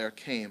the fire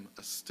came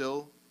a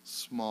still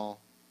small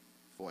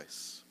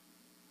voice.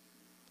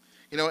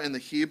 You know, in the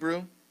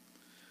Hebrew,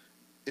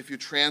 if you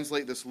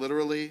translate this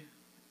literally,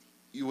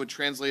 you would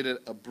translate it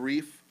a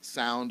brief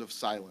sound of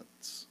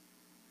silence.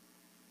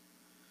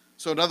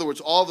 So in other words,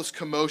 all this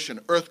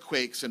commotion,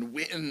 earthquakes and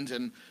wind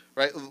and,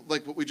 right,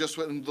 like what we just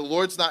went, and the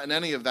Lord's not in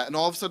any of that. And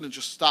all of a sudden it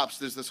just stops.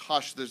 There's this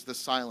hush, there's this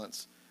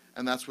silence.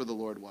 And that's where the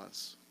Lord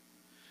was.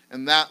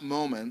 In that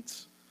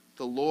moment,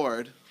 the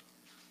Lord,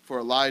 for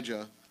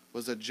Elijah,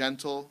 was a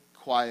gentle,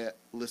 quiet,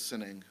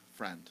 listening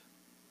friend.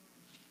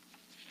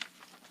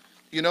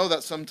 You know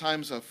that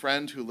sometimes a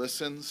friend who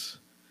listens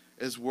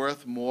is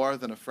worth more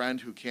than a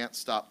friend who can't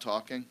stop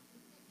talking?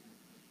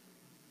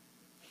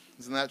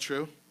 Isn't that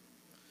true?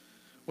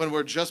 When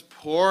we're just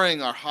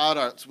pouring our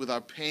hearts with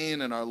our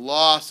pain and our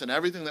loss and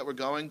everything that we're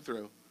going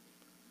through,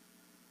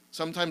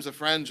 sometimes a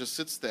friend just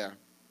sits there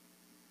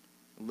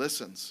and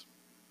listens,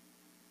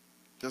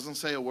 doesn't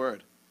say a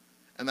word,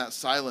 and that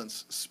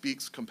silence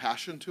speaks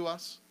compassion to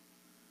us,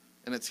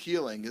 and it's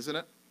healing, isn't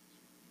it?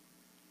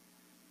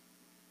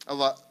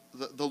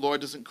 The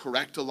Lord doesn't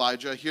correct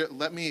Elijah. Here,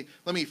 let me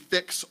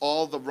fix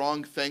all the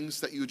wrong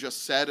things that you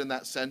just said in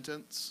that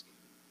sentence.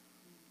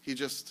 He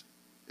just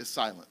is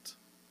silent.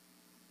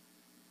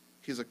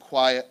 He's a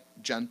quiet,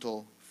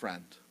 gentle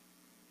friend.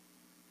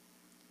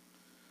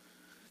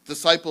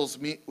 Disciples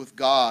meet with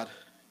God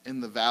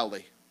in the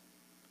valley.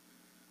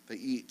 They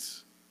eat,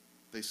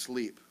 they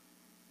sleep,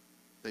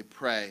 they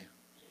pray,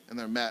 and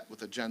they're met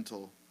with a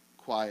gentle,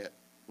 quiet,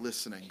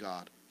 listening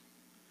God.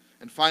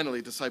 And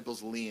finally,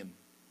 disciples lean.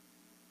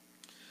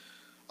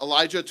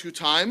 Elijah 2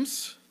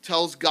 times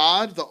tells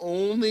God that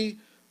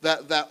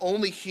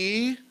only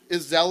he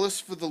is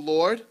zealous for the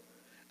Lord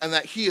and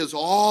that he is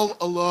all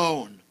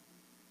alone.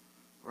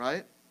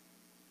 Right?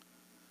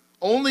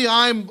 Only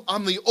I'm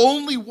the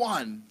only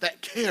one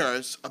that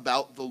cares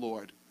about the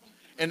Lord.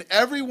 And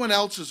everyone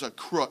else is a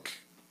crook.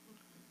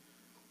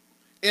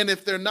 And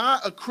if they're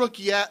not a crook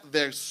yet,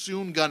 they're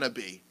soon gonna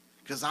be.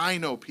 Because I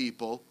know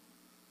people.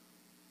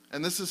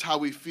 And this is how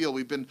we feel.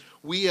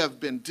 We have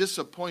been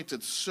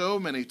disappointed so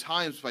many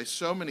times by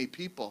so many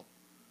people.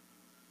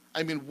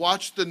 I mean,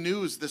 watch the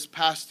news this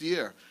past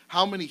year.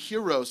 How many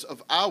heroes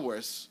of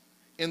ours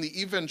in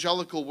the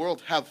evangelical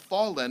world have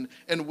fallen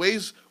in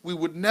ways we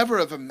would never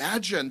have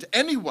imagined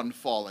anyone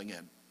falling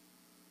in.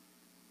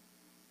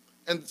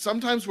 And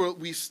sometimes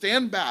we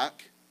stand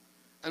back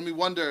and we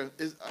wonder,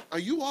 are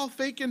you all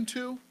faking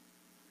too?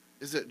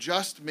 Is it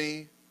just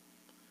me?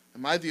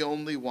 Am I the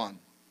only one?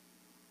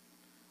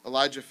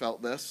 Elijah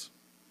felt this.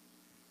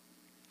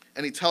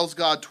 And he tells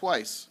God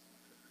twice,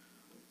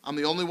 I'm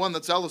the only one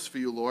that's zealous for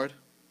you, Lord.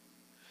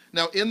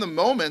 Now, in the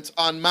moment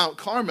on Mount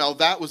Carmel,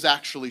 that was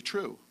actually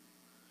true.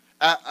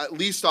 At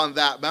least on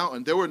that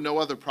mountain. There were no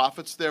other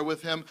prophets there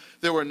with him.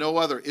 There were no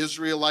other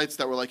Israelites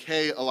that were like,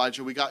 hey,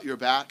 Elijah, we got your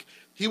back.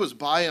 He was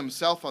by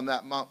himself on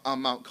that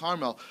Mount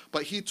Carmel.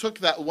 But he took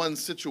that one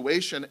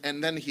situation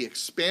and then he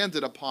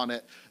expanded upon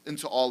it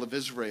into all of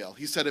Israel.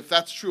 He said, if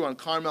that's true on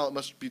Carmel, it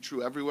must be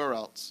true everywhere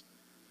else.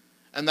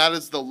 And that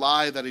is the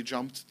lie that he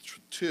jumped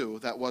to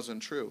that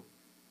wasn't true.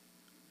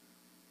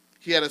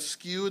 He had a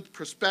skewed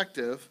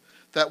perspective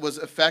that was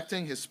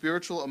affecting his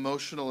spiritual,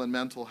 emotional, and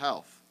mental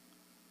health.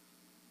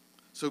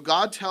 So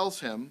God tells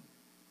him,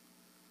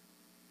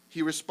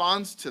 he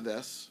responds to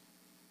this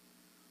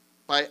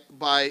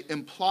by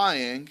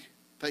implying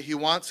that he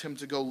wants him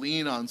to go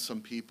lean on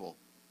some people.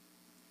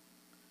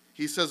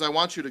 He says, I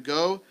want you to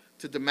go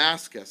to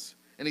Damascus.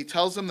 And he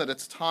tells him that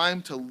it's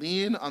time to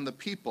lean on the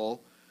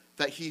people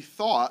that he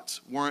thought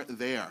weren't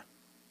there.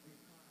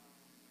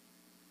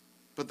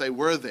 But they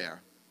were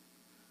there.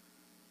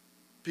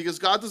 Because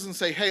God doesn't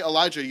say, hey,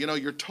 Elijah,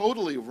 you're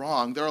totally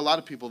wrong. There are a lot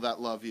of people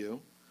that love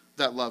you,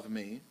 that love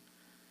me.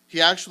 He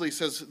actually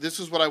says,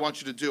 this is what I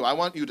want you to do. I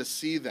want you to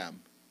see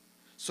them.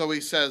 So he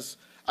says,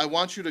 I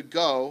want you to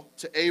go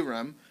to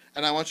Aram,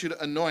 and I want you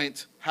to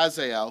anoint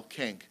Hazael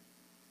king.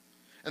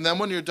 And then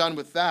when you're done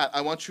with that,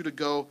 I want you to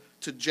go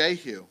to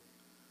Jehu,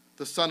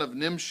 the son of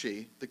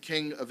Nimshi, the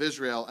king of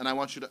Israel, and I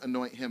want you to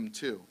anoint him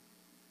too.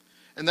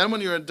 And then when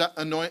you're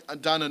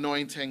done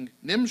anointing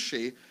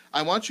Nimshi,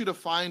 I want you to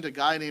find a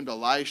guy named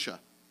Elisha,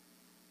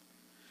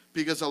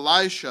 because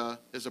Elisha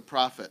is a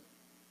prophet,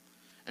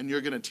 and you're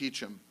going to teach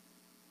him,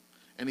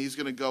 and he's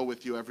going to go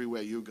with you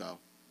everywhere you go.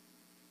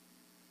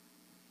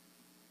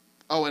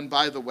 Oh, and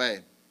by the way,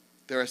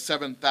 there are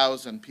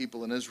 7,000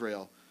 people in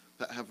Israel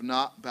that have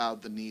not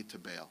bowed the knee to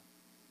Baal.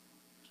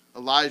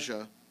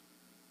 Elijah,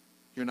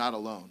 you're not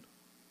alone.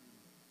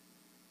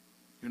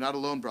 You're not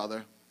alone,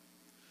 brother.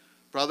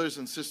 Brothers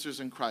and sisters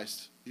in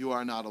Christ, you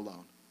are not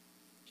alone.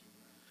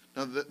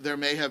 Now, there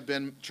may have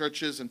been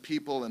churches and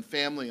people and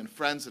family and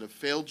friends that have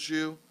failed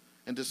you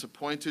and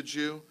disappointed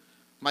you.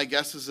 My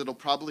guess is it'll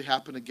probably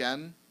happen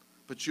again,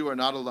 but you are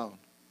not alone.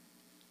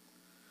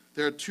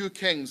 There are 2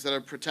 kings that are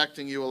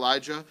protecting you,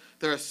 Elijah.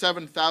 There are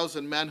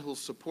 7,000 men who will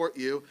support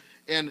you,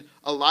 and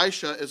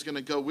Elisha is going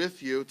to go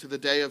with you to the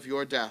day of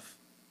your death,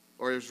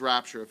 or his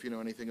rapture, if you know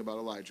anything about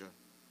Elijah.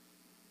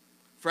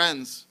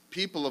 Friends,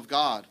 people of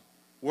God,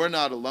 we're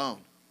not alone.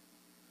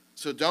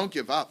 So don't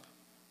give up.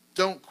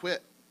 Don't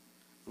quit.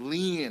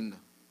 Lean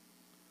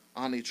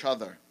on each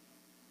other.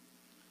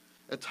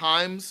 At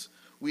times,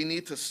 we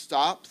need to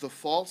stop the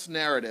false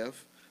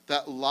narrative,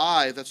 that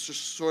lie that's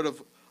just sort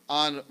of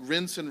on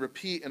rinse and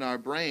repeat in our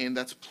brain,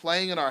 that's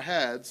playing in our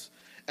heads,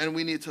 and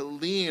we need to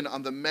lean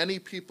on the many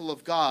people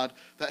of God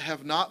that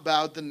have not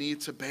bowed the knee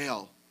to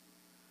Baal,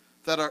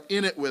 that are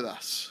in it with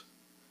us,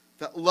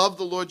 that love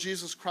the Lord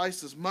Jesus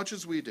Christ as much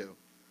as we do.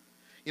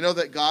 You know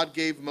that God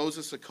gave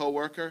Moses a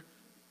co-worker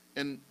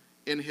in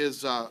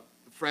his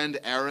friend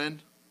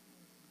Aaron?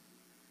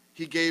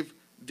 He gave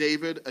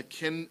David a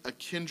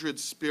kindred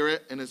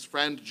spirit in his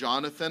friend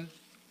Jonathan.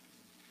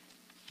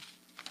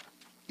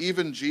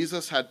 Even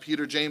Jesus had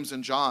Peter, James,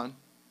 and John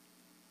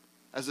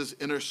as his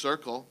inner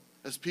circle,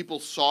 as people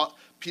saw,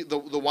 the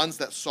ones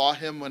that saw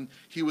him when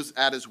he was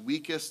at his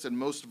weakest and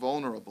most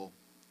vulnerable.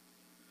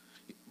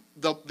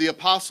 The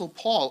Apostle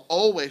Paul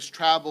always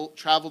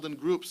traveled in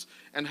groups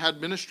and had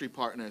ministry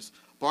partners: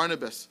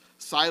 Barnabas,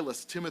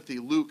 Silas, Timothy,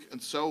 Luke,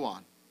 and so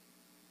on.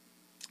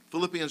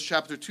 Philippians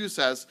chapter 2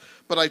 says,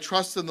 "But I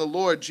trust in the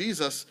Lord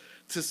Jesus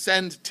to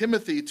send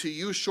Timothy to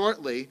you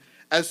shortly,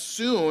 as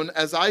soon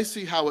as I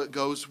see how it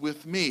goes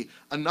with me."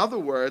 In other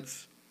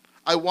words,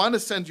 I want to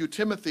send you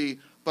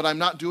Timothy, but I'm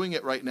not doing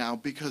it right now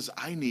because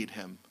I need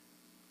him.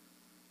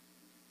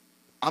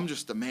 I'm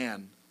just a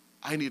man.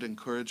 I need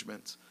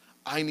encouragement.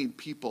 I need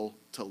people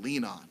to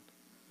lean on.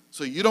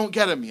 So you don't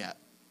get him yet.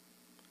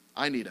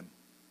 I need him.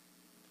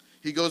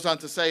 He goes on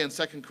to say in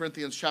 2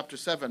 Corinthians chapter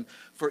 7,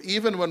 "For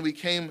even when we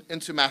came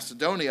into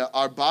Macedonia,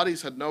 our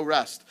bodies had no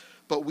rest,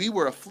 but we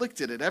were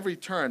afflicted at every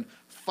turn,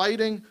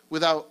 fighting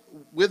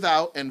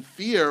without and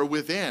fear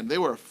within." They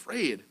were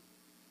afraid.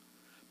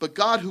 "But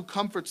God, who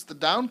comforts the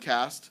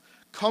downcast,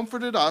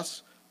 comforted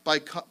us by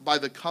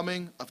the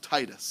coming of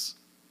Titus."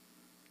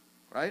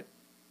 Right?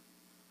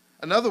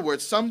 In other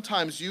words,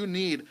 sometimes you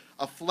need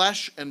a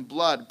flesh and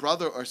blood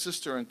brother or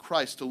sister in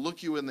Christ to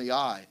look you in the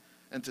eye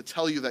and to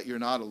tell you that you're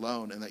not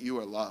alone and that you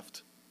are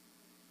loved.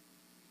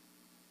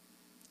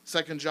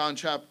 2 John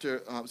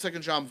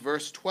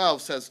verse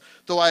 12 says,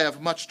 "Though I have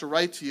much to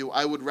write to you,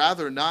 I would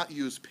rather not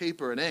use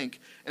paper and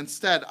ink.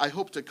 Instead, I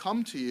hope to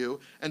come to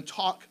you and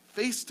talk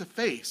face to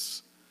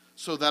face,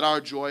 so that our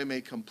joy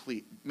may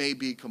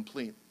be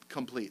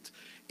complete.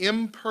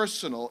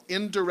 Impersonal,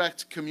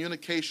 indirect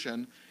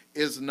communication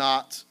is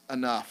not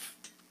enough.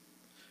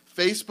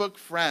 Facebook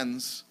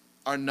friends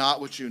are not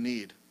what you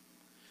need.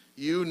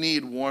 You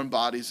need warm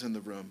bodies in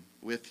the room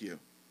with you.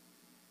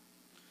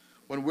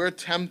 When we're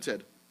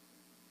tempted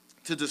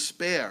to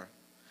despair,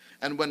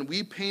 and when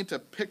we paint a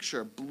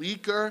picture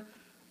bleaker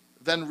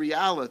than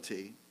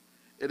reality,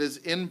 it is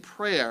in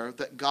prayer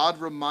that God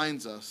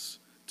reminds us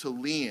to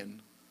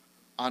lean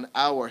on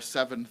our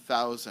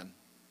 7,000,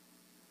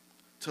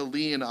 to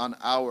lean on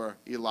our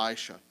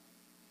Elisha.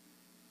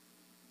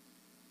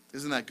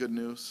 Isn't that good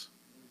news?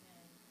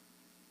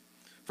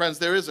 Friends,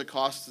 there is a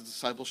cost to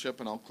discipleship,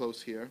 and I'll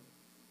close here.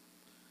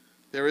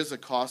 There is a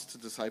cost to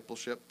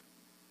discipleship.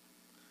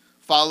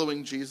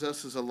 Following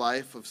Jesus is a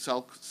life of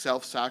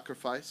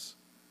self-sacrifice.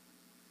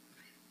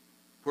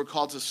 We're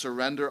called to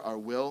surrender our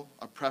will,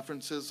 our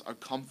preferences, our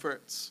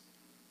comforts.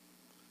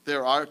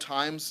 There are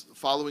times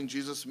following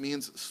Jesus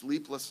means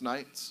sleepless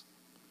nights,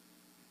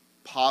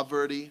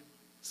 poverty,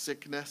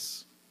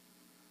 sickness,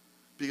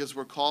 because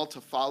we're called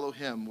to follow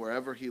him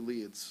wherever he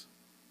leads.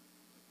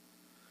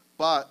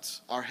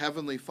 But our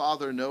Heavenly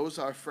Father knows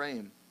our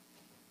frame,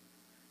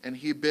 and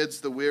he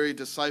bids the weary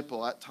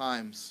disciple at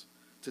times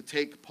to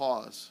take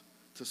pause,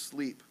 to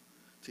sleep,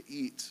 to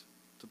eat,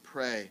 to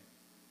pray,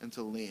 and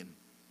to lean.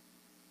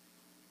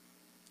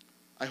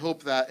 I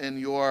hope that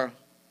in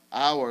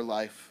our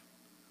life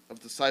of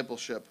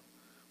discipleship,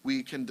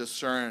 we can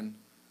discern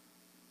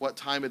what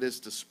time it is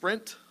to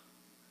sprint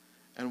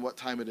and what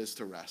time it is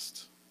to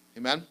rest.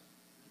 Amen?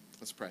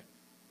 Let's pray.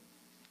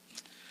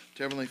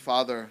 Dear Heavenly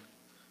Father,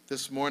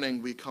 this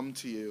morning we come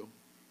to you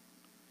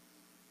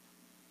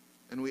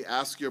And we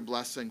ask your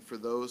blessing for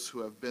those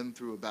who have been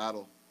through a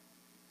battle.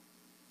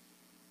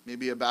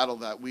 Maybe a battle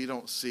that we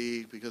don't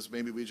see because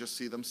maybe we just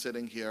see them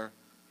sitting here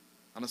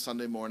on a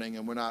Sunday morning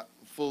and we're not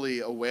fully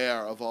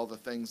aware of all the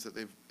things that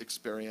they've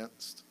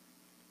experienced.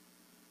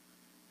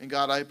 And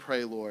God, I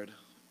pray, Lord,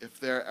 if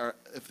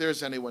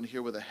there's anyone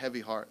here with a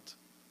heavy heart,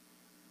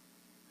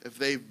 if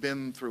they've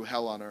been through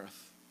hell on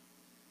earth,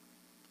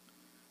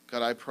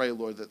 God, I pray,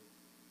 Lord, that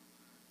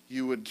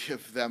you would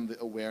give them the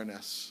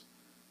awareness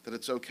that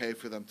it's okay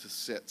for them to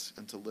sit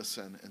and to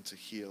listen and to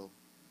heal,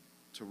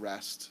 to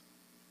rest.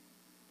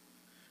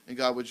 And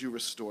God, would you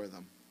restore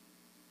them?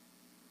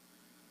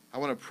 I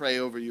want to pray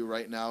over you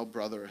right now,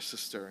 brother or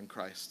sister in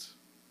Christ.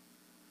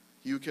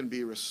 You can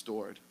be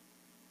restored.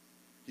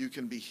 You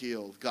can be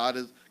healed.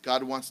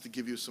 God wants to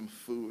give you some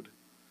food,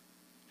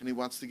 and he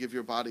wants to give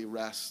your body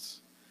rest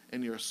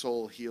and your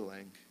soul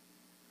healing.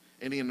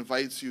 And he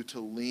invites you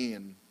to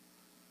lean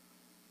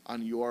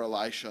on your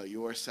Elisha,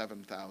 your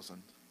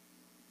 7,000.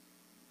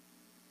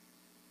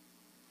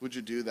 Would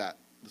you do that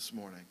this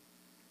morning?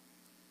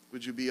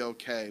 Would you be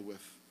okay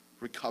with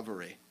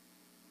recovery?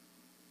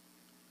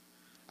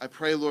 I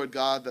pray, Lord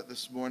God, that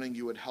this morning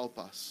you would help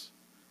us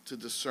to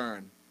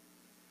discern.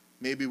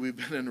 Maybe we've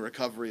been in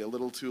recovery a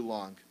little too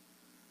long.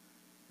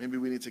 Maybe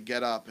we need to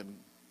get up and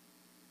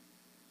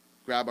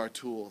grab our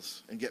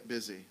tools and get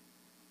busy.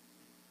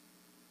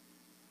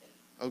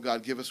 Oh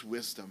God, give us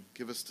wisdom.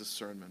 Give us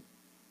discernment.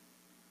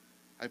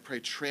 I pray,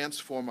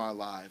 transform our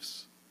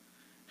lives.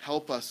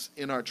 Help us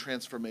in our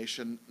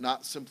transformation,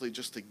 not simply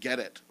just to get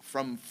it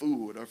from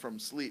food or from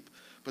sleep,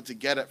 but to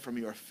get it from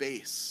your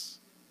face.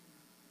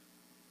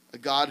 A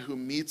God who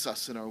meets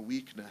us in our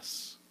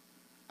weakness.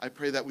 I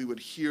pray that we would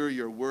hear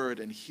your word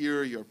and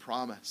hear your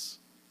promise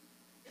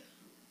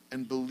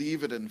and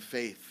believe it in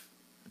faith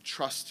and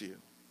trust you.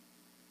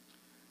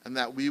 And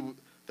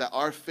that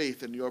our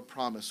faith in your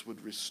promise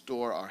would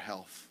restore our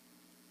health.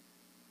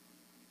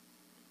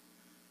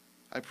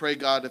 I pray,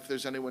 God, if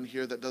there's anyone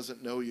here that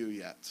doesn't know you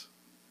yet,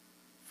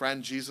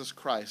 friend, Jesus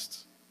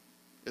Christ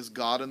is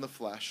God in the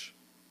flesh.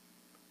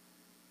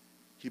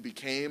 He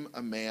became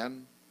a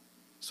man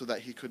so that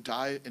he could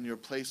die in your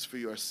place for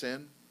your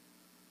sin.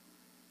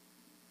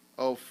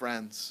 Oh,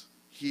 friends,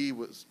 he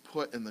was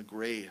put in the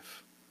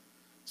grave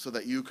so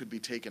that you could be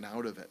taken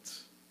out of it.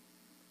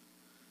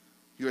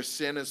 Your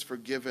sin is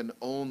forgiven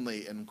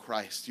only in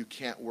Christ. You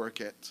can't work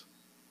it.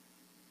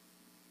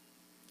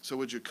 So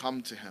would you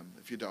come to him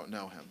if you don't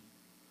know him?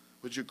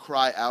 Would you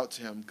cry out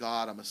to him,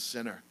 God, I'm a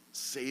sinner.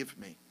 Save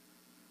me.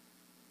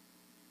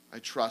 I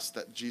trust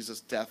that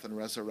Jesus' death and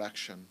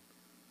resurrection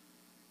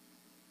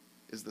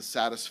is the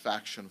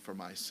satisfaction for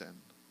my sin.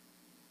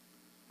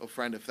 Oh,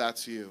 friend, if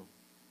that's you,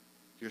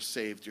 you're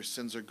saved. Your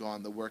sins are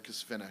gone. The work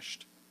is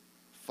finished.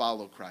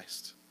 Follow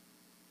Christ.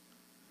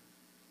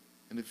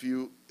 And if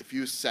you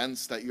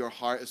sense that your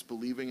heart is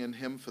believing in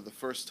him for the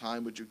first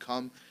time, would you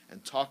come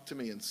and talk to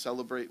me and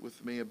celebrate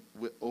with me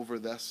over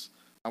this?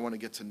 I want to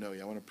get to know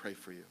you. I want to pray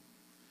for you.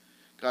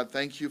 God,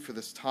 thank you for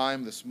this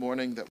time this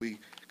morning that we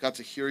got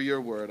to hear your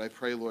word. I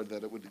pray, Lord,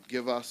 that it would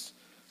give us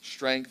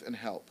strength and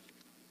help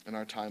in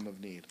our time of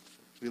need.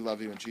 We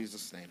love you in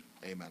Jesus' name.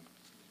 Amen.